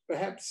 but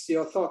perhaps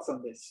your thoughts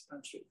on this,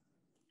 Anshu.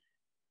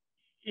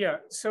 Yeah,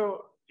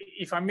 so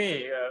if I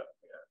may,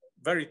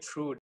 very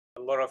true, a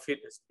lot of it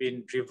has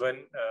been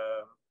driven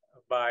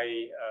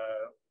by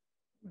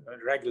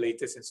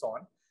regulators and so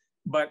on.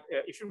 But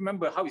if you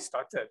remember how it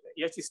started,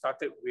 it actually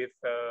started with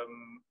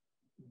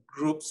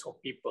groups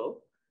of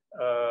people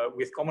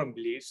with common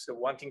beliefs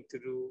wanting to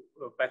do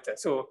better.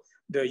 So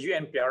the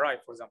UNPRI,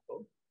 for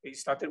example, it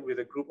started with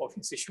a group of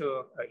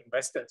institutional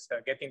investors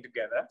getting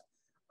together,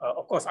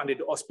 of course, under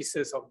the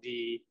auspices of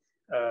the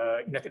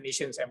United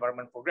Nations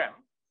Environment Programme.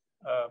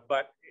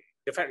 But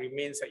the fact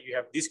remains that you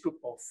have this group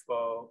of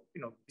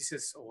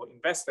business or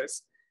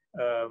investors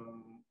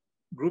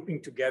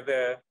grouping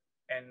together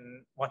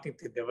and wanting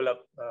to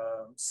develop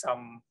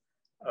some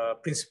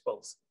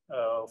principles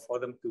for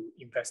them to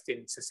invest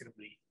in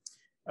sustainably.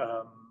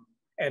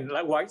 And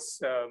likewise,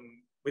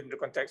 within the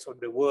context of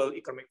the World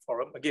Economic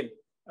Forum, again,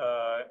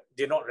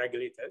 they're not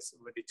regulators,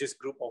 but they're just a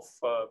group of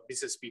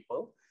business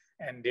people,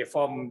 and they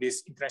form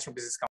this International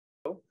Business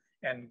Council.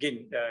 And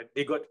again,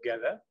 they got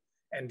together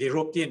and they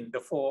roped in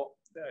the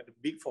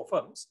big four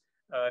firms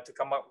to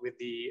come up with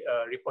the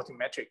reporting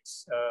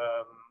metrics.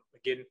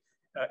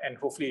 And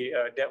hopefully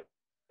that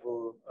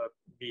will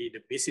be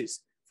the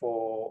basis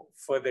for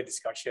further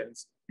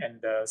discussions,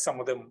 and some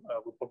of them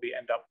will probably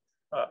end up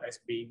as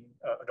being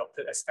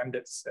adopted as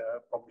standards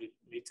probably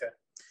later.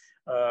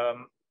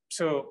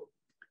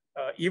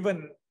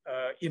 Even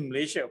in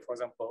Malaysia, for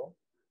example,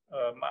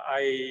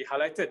 I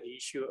highlighted the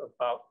issue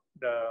about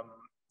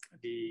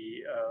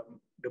the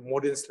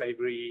modern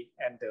slavery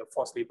and the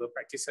forced labor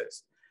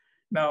practices.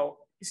 Now,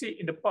 you see,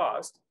 in the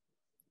past,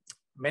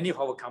 many of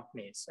our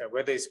companies,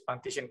 whether it's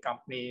plantation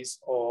companies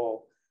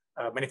or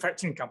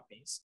manufacturing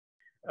companies,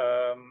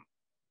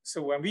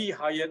 so when we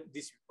hired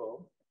these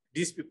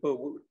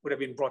people would have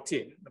been brought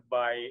in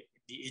by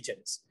the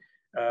agents,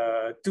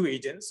 two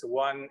agents,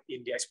 one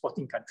in the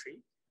exporting country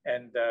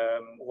and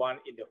one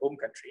in the home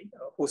country,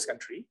 host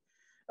country.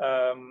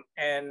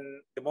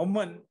 And the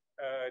moment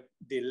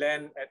they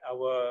land at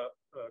our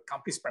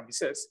company's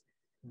premises,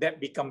 that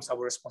becomes our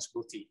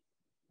responsibility.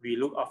 We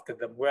look after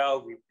them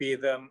well, we pay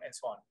them, and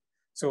so on.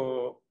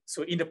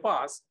 So in the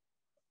past,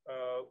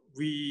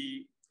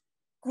 we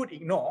could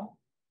ignore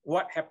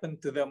what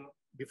happened to them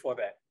before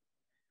that.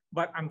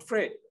 But I'm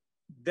afraid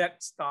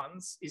that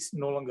stance is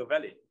no longer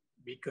valid,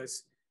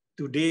 because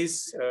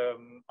today's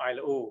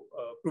ILO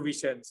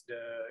provisions,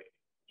 the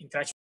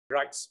international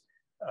rights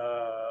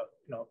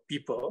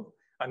people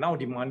are now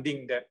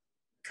demanding that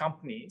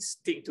companies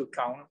take into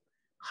account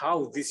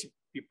how these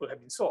people have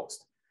been sourced.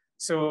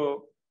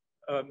 So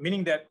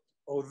meaning that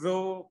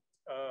although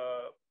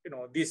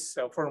these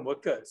foreign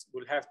workers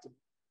will have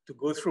to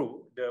go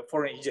through the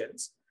foreign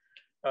agents,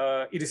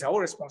 it is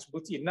our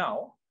responsibility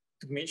now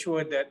to make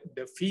sure that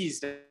the fees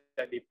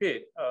that they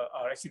paid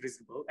are actually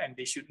reasonable, and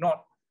they should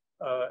not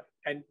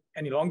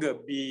any longer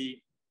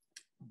be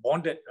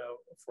bonded,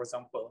 for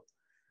example.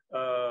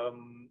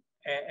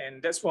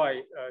 And that's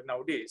why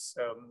nowadays,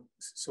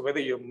 so whether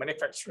you're a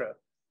manufacturer,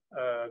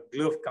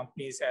 glove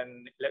companies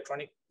and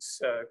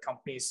electronics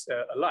companies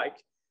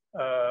alike,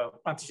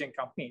 plantation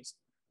companies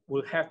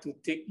will have to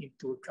take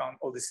into account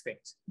all these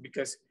things,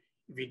 because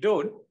if we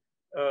don't,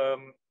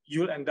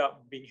 you'll end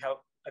up being held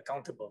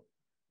accountable.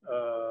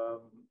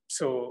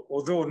 So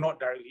although not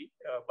directly,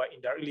 but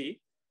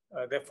indirectly,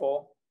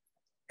 therefore,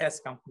 as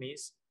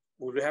companies,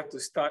 we will have to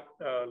start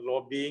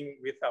lobbying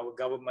with our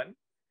government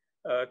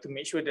to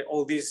make sure that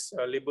all these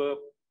labor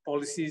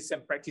policies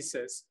and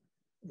practices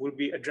will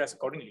be addressed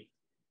accordingly.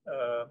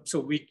 So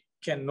we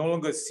can no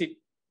longer sit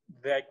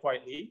there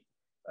quietly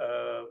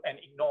and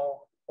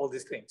ignore all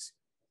these things.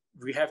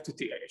 We have to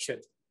take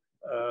action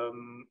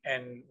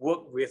and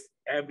work with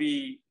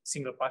every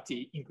single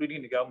party,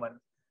 including the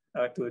government,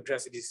 to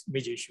address this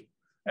major issue.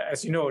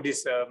 As you know,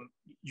 this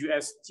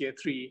US Tier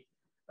 3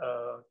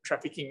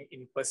 trafficking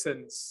in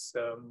persons,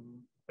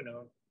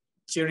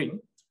 cheering,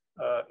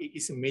 it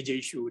is a major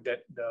issue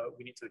that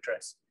we need to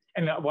address,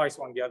 and likewise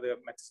on the other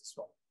matters as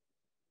well.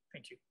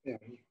 Thank you. Yeah,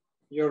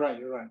 you're right.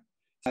 You're right.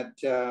 That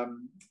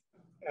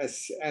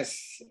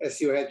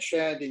as you had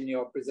shared in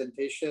your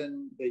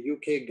presentation, the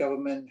UK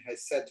government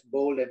has set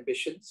bold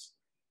ambitions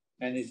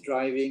and is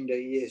driving the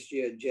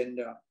ESG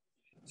agenda.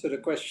 So the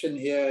question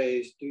here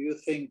is, do you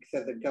think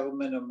that the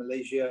government of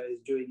Malaysia is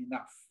doing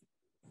enough?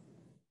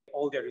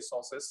 All their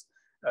resources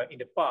in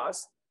the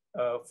past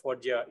for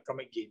their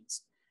economic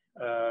gains.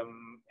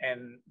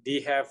 And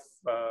they have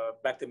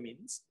better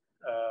means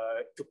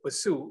to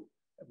pursue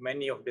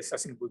many of the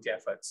sustainability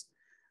efforts.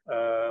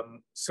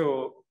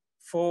 So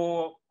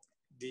for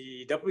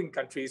the developing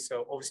countries,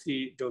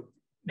 obviously there'll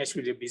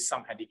be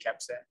some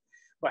handicaps there.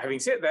 But having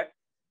said that,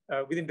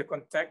 within the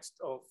context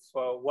of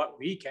what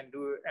we can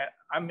do,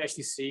 I'm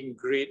actually seeing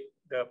great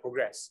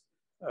progress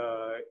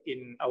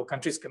in our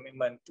country's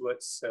commitment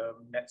towards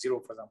net zero,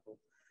 for example.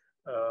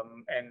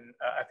 And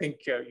I think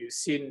you've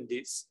seen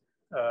this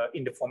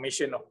in the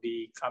formation of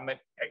the Climate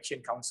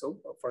Action Council,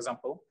 for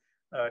example,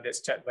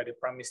 that's chaired by the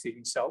Prime Minister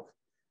himself.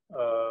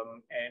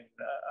 And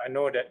I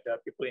know that the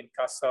people in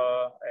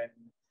CASA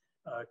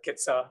and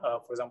KETSA,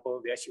 for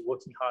example, they're actually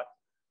working hard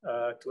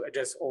to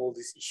address all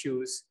these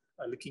issues,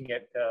 looking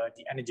at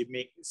the energy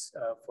mix,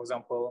 for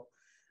example.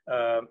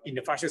 In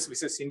the financial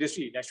services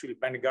industry, naturally,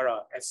 Bank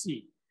Negara,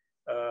 SC,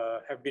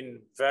 have been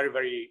very,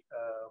 very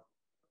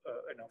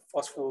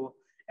forceful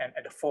and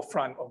at the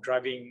forefront of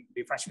driving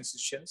the financial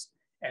institutions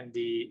and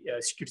the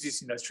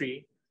securities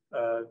industry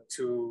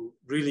to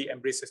really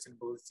embrace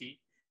sustainability.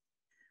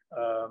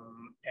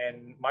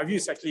 And my view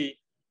is actually,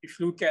 if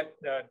you look at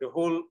the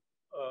whole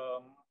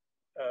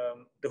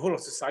of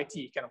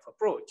society kind of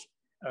approach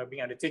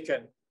being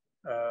undertaken,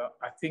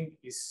 I think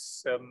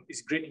is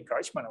great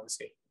encouragement, I would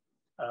say.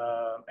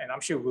 And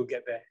I'm sure we'll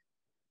get there.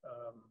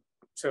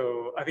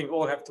 So I think we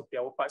all have to play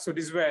our part. So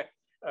this is where,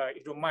 if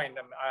you don't mind,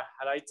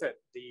 I highlighted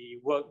the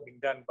work being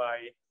done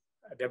by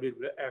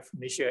WWF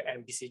Malaysia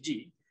and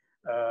BCG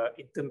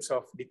in terms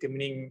of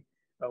determining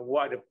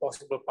what are the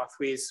possible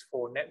pathways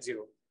for net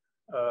zero.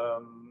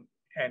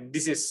 And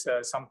this is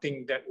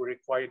something that will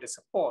require the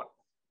support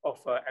of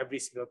every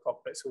single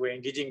corporate. So we're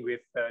engaging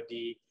with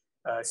the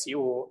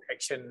CEO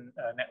Action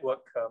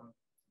Network,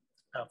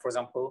 for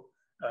example,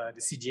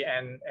 the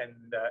CGN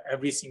and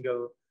every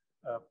single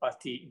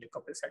party in the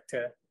corporate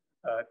sector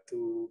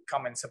to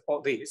come and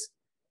support this.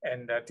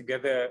 And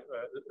together,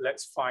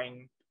 let's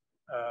find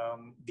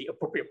the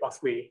appropriate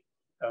pathway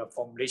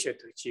for Malaysia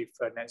to achieve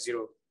net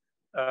zero.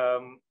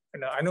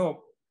 And I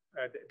know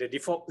the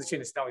default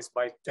position is now is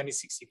by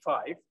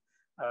 2065,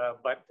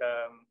 but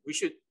we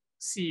should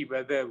see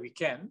whether we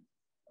can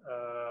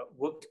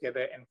work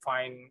together and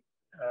find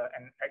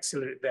and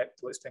accelerate that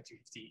towards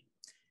 2050.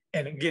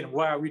 And again,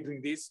 why are we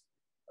doing this?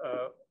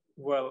 I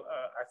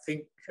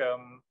think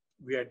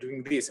we are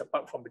doing this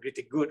apart from the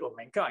greater good of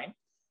mankind,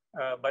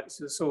 but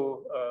it's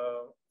also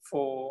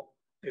for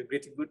the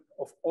greater good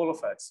of all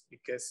of us,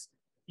 because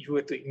if you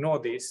were to ignore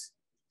this,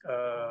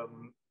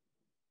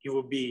 it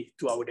will be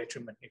to our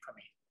detriment, if I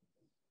may.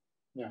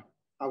 Yeah,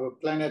 our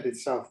planet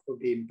itself will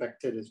be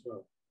impacted as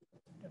well.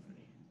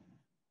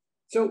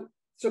 Definitely.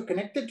 So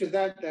connected to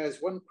that, there's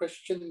one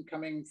question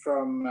coming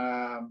from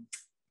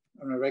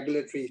on a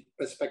regulatory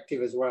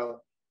perspective as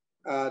well.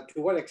 To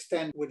what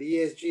extent would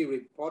ESG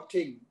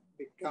reporting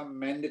become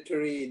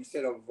mandatory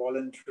instead of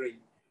voluntary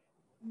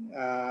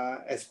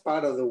as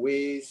part of the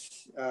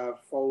ways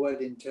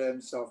forward in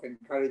terms of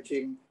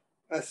encouraging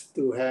us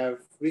to have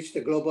reached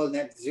the global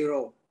net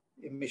zero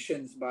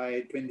emissions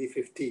by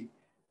 2050?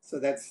 So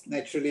that's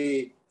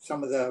naturally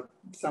some of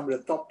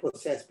the thought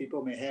process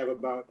people may have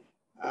about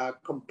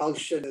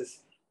compulsion as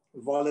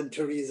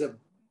voluntarism.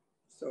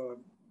 So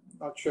I'm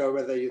not sure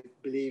whether you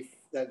believe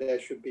that there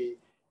should be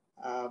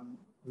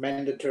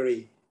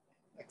mandatory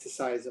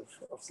exercise of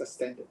such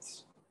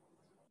standards.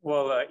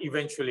 Well,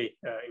 eventually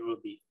it will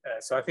be.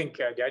 So I think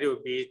the idea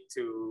would be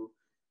to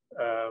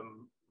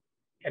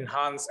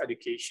enhance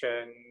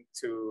education,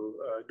 to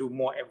do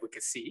more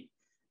advocacy,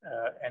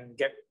 and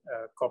get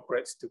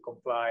corporates to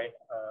comply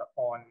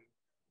on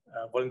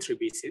a voluntary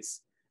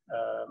basis.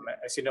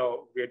 As you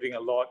know, we are doing a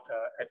lot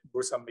at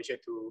Bursa Malaysia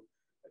to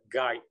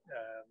guide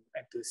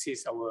and to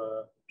assist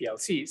our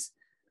PLCs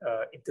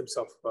in terms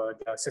of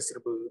their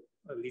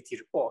sustainability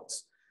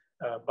reports.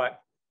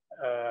 But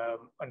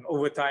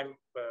over time,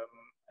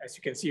 as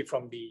you can see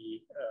from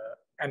the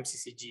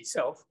MCCG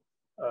itself,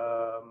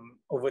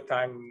 over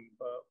time,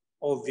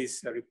 all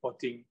this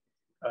reporting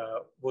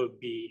will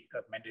be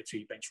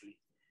mandatory eventually.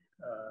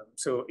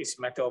 So it's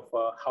a matter of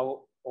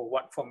how or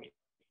what form it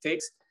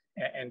takes,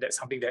 and that's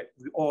something that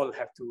we all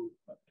have to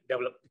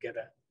develop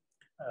together.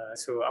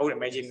 So I would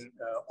imagine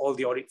all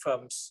the audit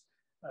firms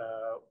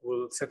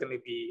will certainly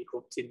be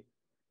roped in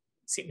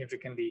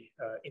significantly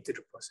into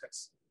the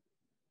process.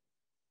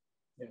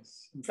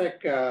 Yes, in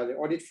fact, the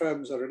audit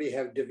firms already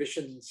have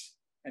divisions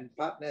and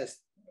partners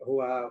who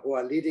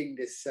are leading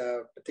this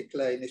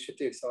particular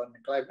initiatives on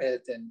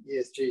climate and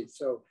ESG.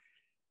 So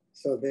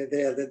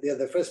they are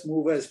the first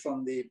movers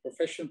from the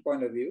professional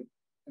point of view,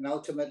 and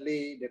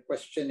ultimately the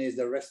question is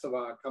the rest of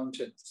our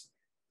accountants.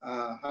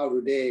 How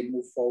do they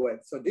move forward?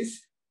 So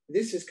this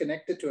is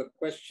connected to a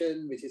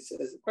question which is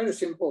quite a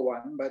simple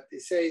one, but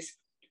it says,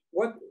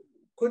 what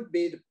could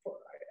be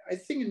I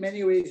think in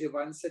many ways you've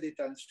answered it,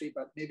 Ansri,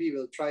 but maybe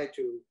we'll try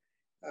to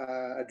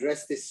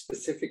address this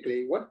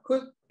specifically. What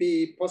could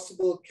be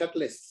possible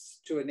catalysts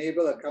to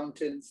enable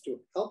accountants to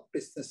help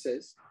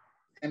businesses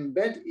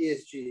embed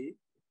ESG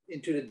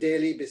into the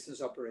daily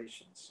business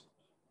operations?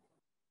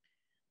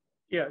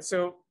 Yeah,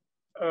 so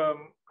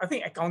I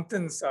think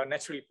accountants are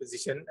naturally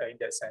positioned in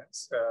that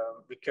sense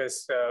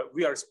because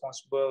we are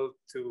responsible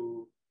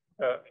to,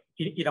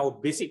 in our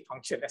basic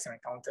function as an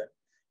accountant,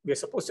 we are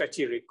supposed to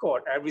actually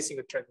record every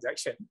single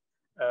transaction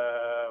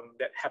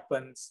that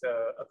happens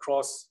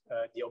across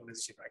the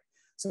organization, right?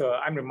 So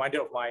I'm reminded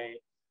of my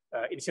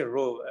initial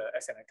role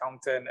as an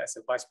accountant, as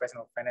a vice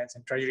president of finance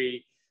and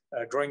treasury,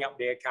 drawing up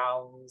the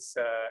accounts,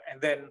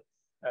 and then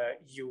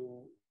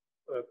you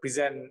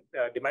present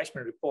the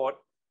management report,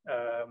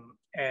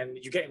 and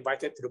you get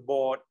invited to the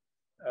board,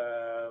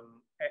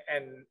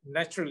 and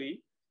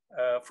naturally,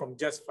 from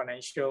just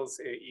financials,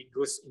 it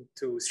goes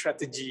into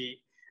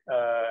strategy.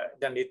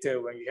 Then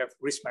later, when you have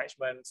risk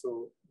management,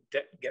 so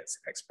that gets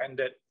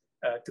expanded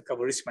to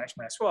cover risk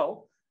management as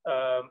well.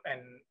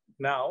 And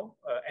now,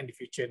 and the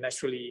future,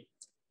 naturally,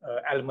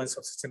 elements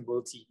of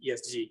sustainability,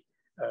 ESG,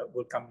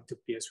 will come into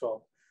play as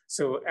well.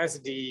 So as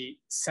the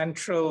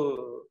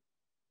central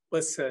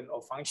person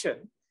or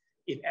function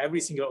in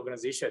every single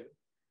organization,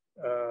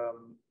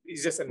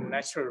 it's just a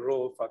natural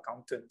role for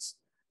accountants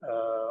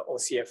or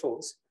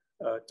CFOs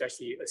to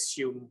actually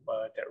assume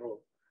that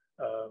role.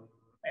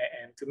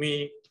 And to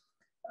me,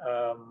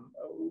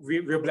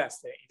 we're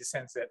blessed in the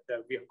sense that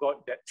we have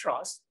got that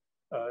trust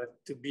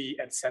to be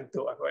at the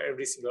center of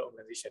every single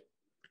organization.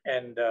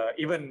 And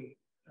even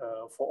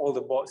for all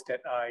the boards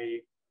that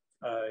I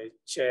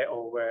chair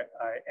or where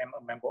I am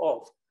a member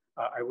of,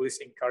 I always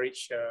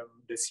encourage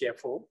the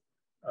CFO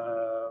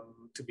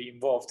to be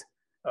involved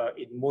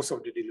in most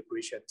of the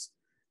deliberations.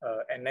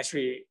 And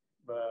naturally,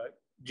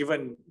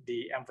 given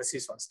the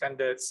emphasis on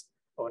standards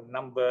or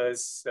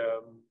numbers,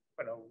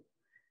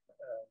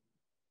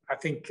 I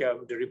think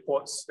the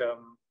reports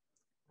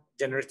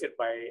generated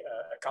by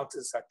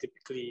accountants are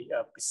typically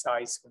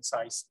precise,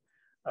 concise,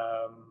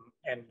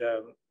 and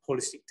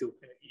holistic too,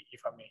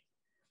 if I may.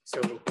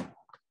 So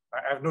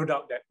I have no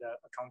doubt that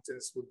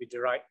accountants would be the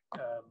right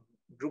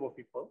group of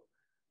people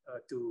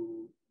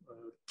to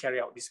carry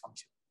out this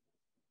function.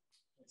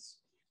 Yes.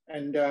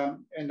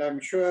 And I'm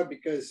sure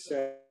because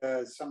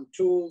some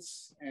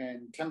tools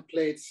and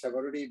templates have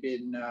already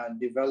been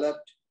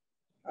developed,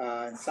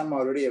 some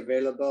are already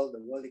available.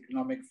 The World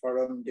Economic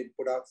Forum did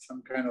put out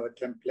some kind of a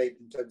template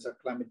in terms of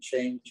climate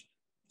change.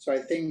 So I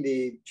think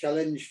the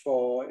challenge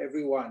for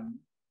everyone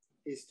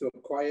is to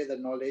acquire the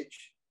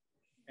knowledge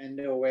and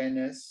the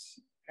awareness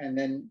and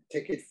then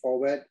take it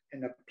forward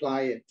and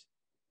apply it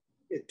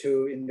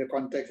in the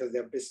context of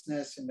their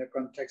business, in the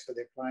context of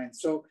their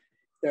clients. So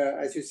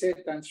as you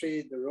said, Tan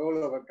Sri, the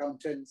role of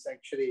accountants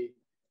actually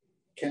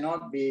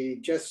cannot be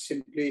just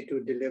simply to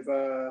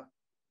deliver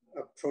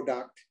a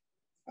product.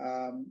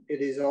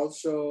 It is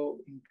also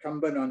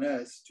incumbent on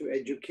us to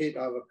educate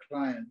our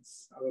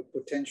clients, our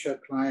potential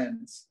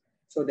clients,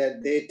 so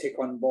that they take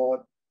on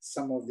board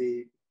some of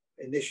the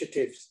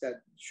initiatives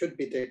that should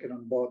be taken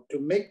on board to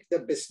make the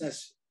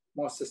business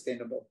more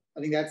sustainable.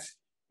 I think that's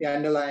the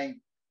underlying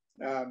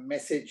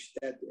message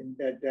that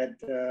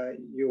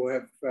you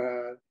have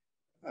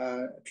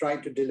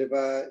tried to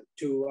deliver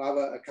to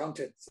our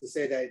accountants, to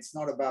say that it's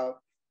not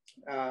about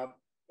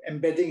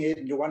embedding it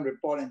into one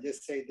report and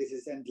just say this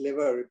is and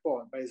deliver a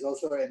report, but it's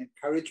also an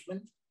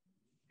encouragement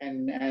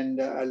and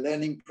a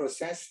learning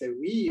process that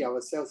we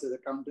ourselves as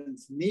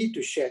accountants need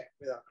to share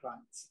with our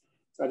clients.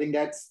 So I think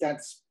that's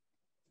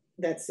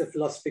the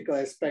philosophical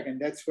aspect,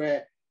 and that's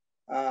where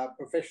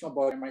professional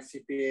body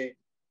MICPA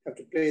have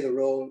to play the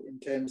role in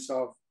terms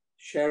of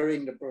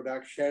sharing the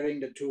product, sharing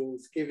the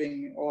tools,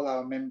 giving all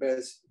our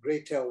members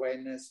greater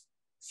awareness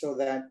so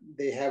that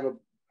they have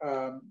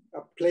a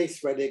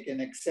place where they can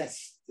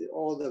access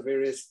all the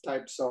various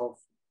types of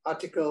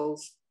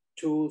articles,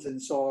 tools, and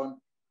so on,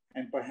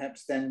 and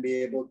perhaps then be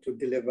able to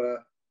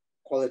deliver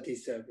quality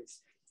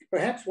service.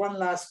 Perhaps one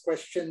last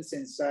question,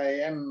 since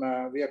we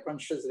are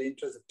conscious of the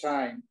interest of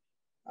time.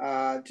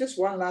 Just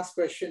one last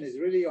question is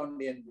really on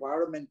the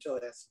environmental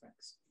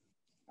aspects.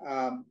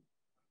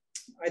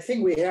 I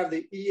think we have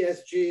the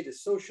ESG, the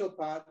social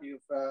part you've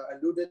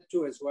alluded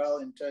to as well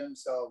in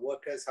terms of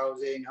workers'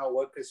 housing, how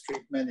workers'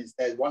 treatment is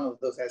there, one of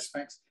those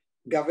aspects.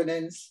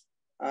 Governance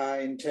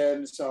in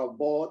terms of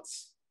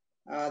boards.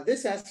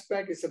 This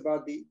aspect is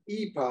about the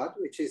E part,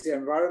 which is the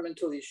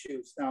environmental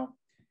issues. Now,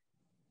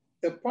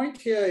 the point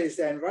here is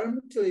that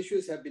environmental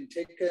issues have been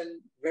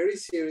taken very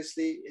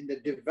seriously in the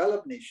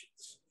developed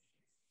nations.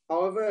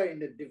 However, in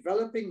the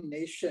developing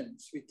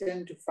nations, we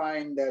tend to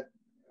find that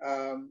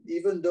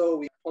even though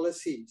we have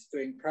policies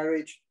to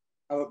encourage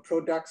our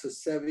products or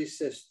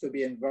services to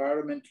be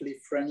environmentally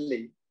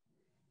friendly,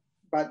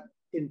 but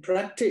in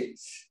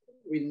practice,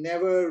 we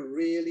never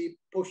really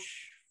push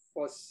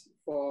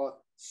for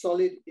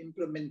solid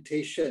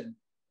implementation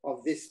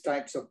of these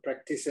types of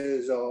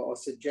practices or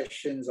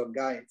suggestions or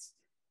guides.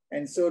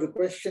 And so the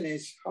question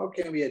is, how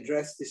can we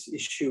address this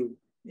issue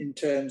in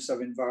terms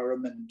of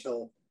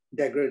environmental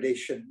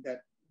degradation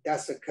that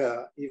does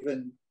occur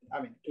even,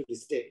 to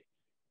this day?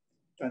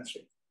 Tan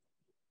Sri.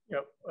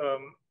 Yeah.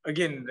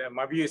 Again,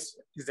 my view is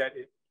that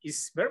it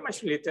is very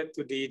much related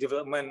to the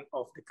development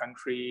of the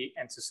country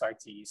and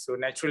society. So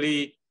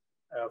naturally,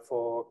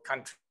 for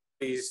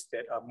countries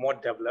that are more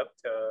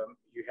developed,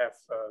 you have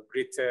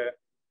greater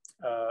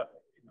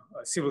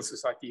civil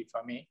society, if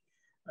I may,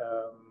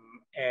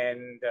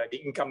 and the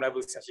income level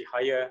is actually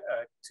higher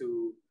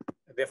to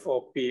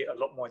therefore pay a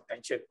lot more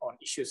attention on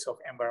issues of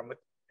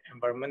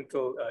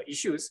environmental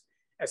issues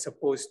as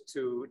opposed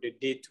to the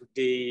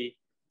day-to-day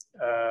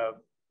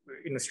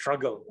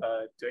struggle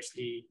to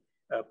actually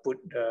put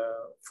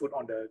food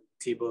on the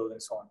table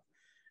and so on.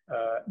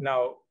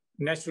 Now,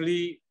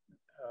 naturally,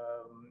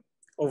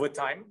 over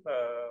time,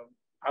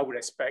 I would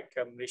expect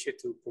Malaysia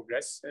to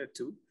progress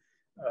too.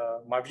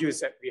 My view is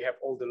that we have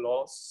all the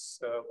laws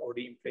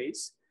already in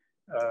place.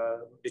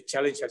 The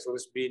challenge has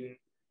always been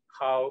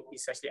how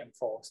it's actually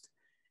enforced.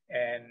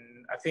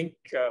 And I think,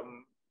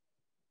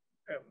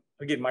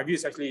 again, my view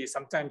is actually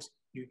sometimes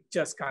you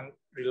just can't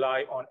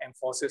rely on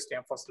enforcers to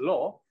enforce the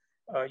law.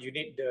 You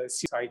need the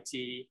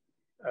society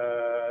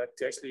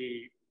to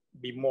actually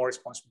be more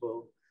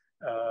responsible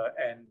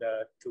and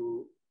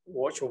to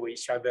watch over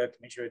each other to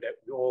make sure that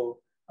we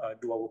all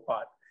do our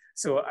part.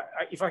 So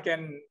if I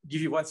can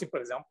give you one simple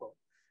example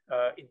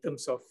in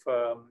terms of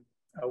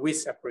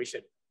waste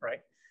separation,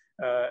 right?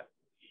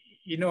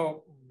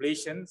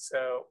 Malaysians,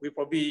 we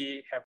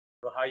probably have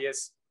the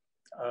highest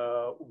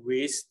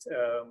waste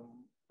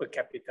per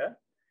capita.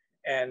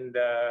 And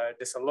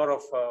there's a lot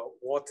of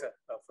water,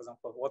 for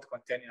example, water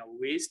content in our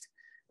waste.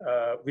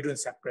 We don't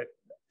separate.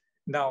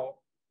 Now,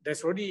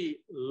 there's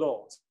already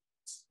laws.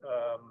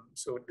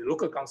 So the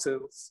local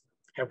councils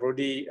have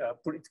already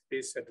put into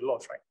place the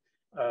laws, right?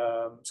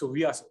 So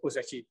we are supposed to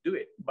actually do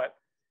it. But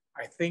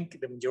I think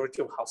the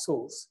majority of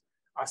households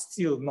are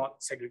still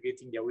not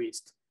segregating their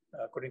waste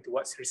according to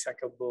what's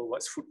recyclable,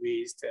 what's food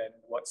waste, and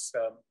what's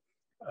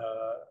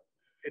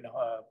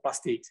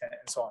plastics and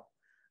so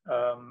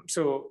on.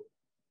 So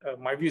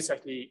my view is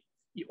actually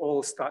it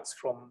all starts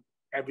from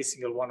every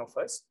single one of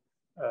us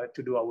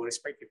to do our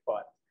respective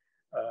part.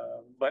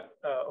 But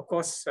of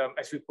course,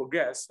 as we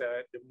progress,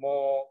 the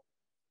more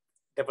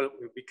developed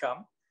we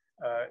become,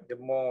 the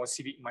more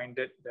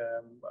civic-minded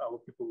our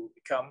people will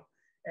become,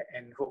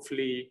 and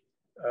hopefully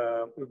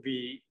will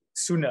be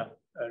sooner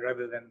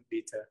rather than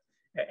later.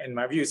 And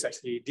my view is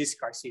actually this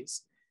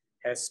crisis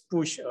has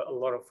pushed a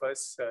lot of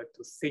us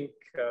to think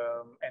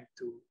and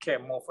to care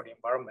more for the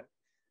environment.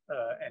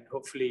 And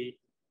hopefully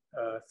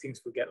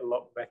things will get a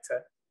lot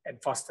better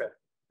and faster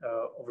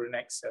over the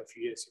next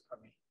few years, if I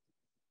may.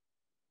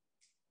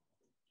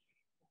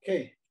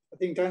 Okay, I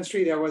think Tan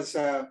Sri, that was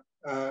a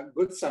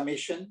good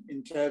summation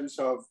in terms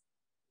of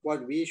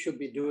what we should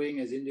be doing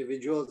as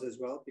individuals as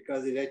well,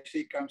 because it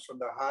actually comes from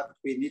the heart.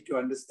 We need to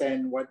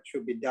understand what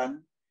should be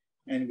done,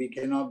 and we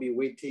cannot be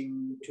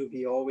waiting to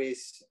be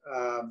always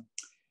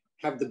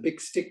have the big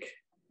stick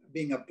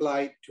being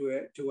applied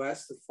to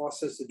us to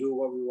force us to do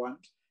what we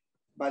want.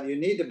 But you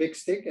need a big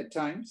stick at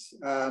times.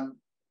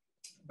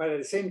 But at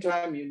the same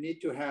time, you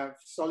need to have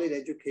solid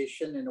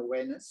education and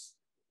awareness.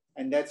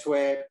 And that's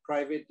where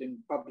private and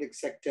public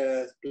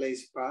sector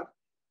plays a part.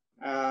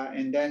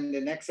 And then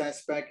the next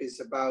aspect is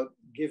about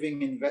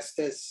giving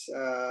investors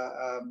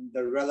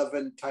the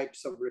relevant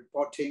types of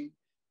reporting,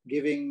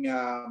 giving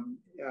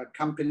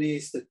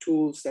companies the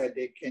tools that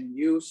they can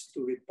use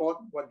to report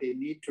what they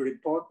need to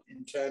report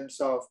in terms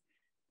of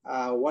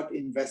what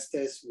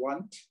investors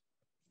want,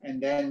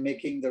 and then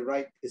making the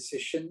right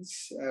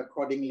decisions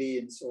accordingly,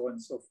 and so on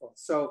and so forth.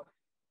 So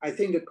I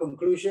think the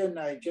conclusion,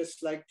 I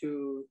just like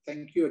to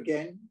thank you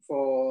again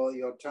for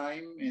your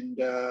time and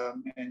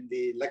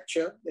the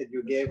lecture that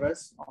you gave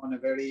us on a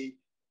very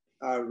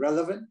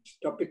relevant,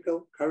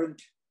 topical,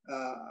 current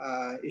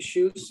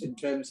issues in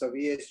terms of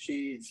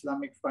ESG,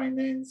 Islamic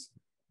finance,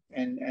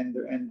 and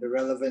the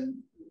relevant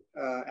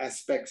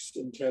aspects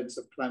in terms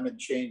of climate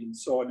change and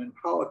so on, and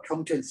how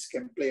accountants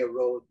can play a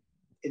role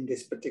in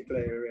this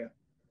particular area.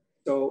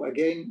 So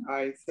again,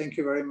 I thank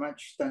you very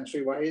much, Tan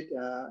Sri Wahid,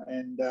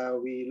 and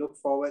we look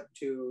forward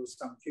to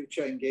some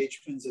future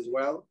engagements as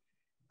well,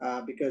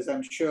 because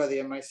I'm sure the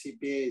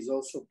MICPA is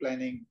also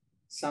planning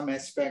some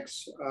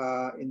aspects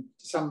in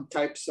some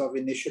types of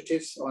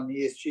initiatives on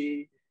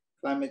ESG,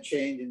 climate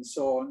change, and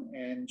so on,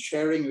 and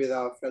sharing with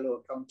our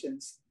fellow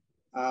accountants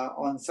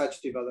on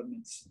such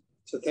developments.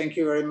 So thank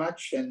you very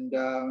much, and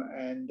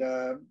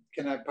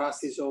can I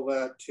pass this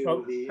over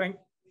to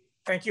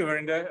Thank you,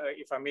 Verinder.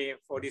 If I may,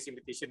 for this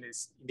invitation,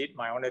 is indeed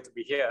my honor to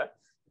be here.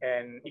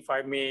 And if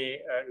I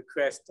may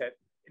request that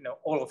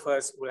all of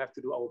us will have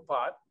to do our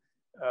part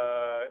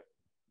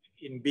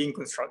in being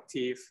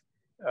constructive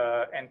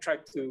and try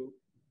to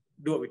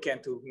do what we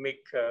can to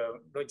make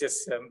not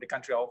just the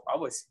country of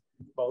ours,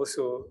 but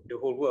also the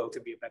whole world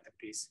to be a better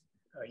place,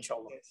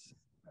 inshallah. Yes.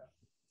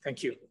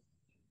 Thank you.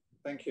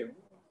 Thank you.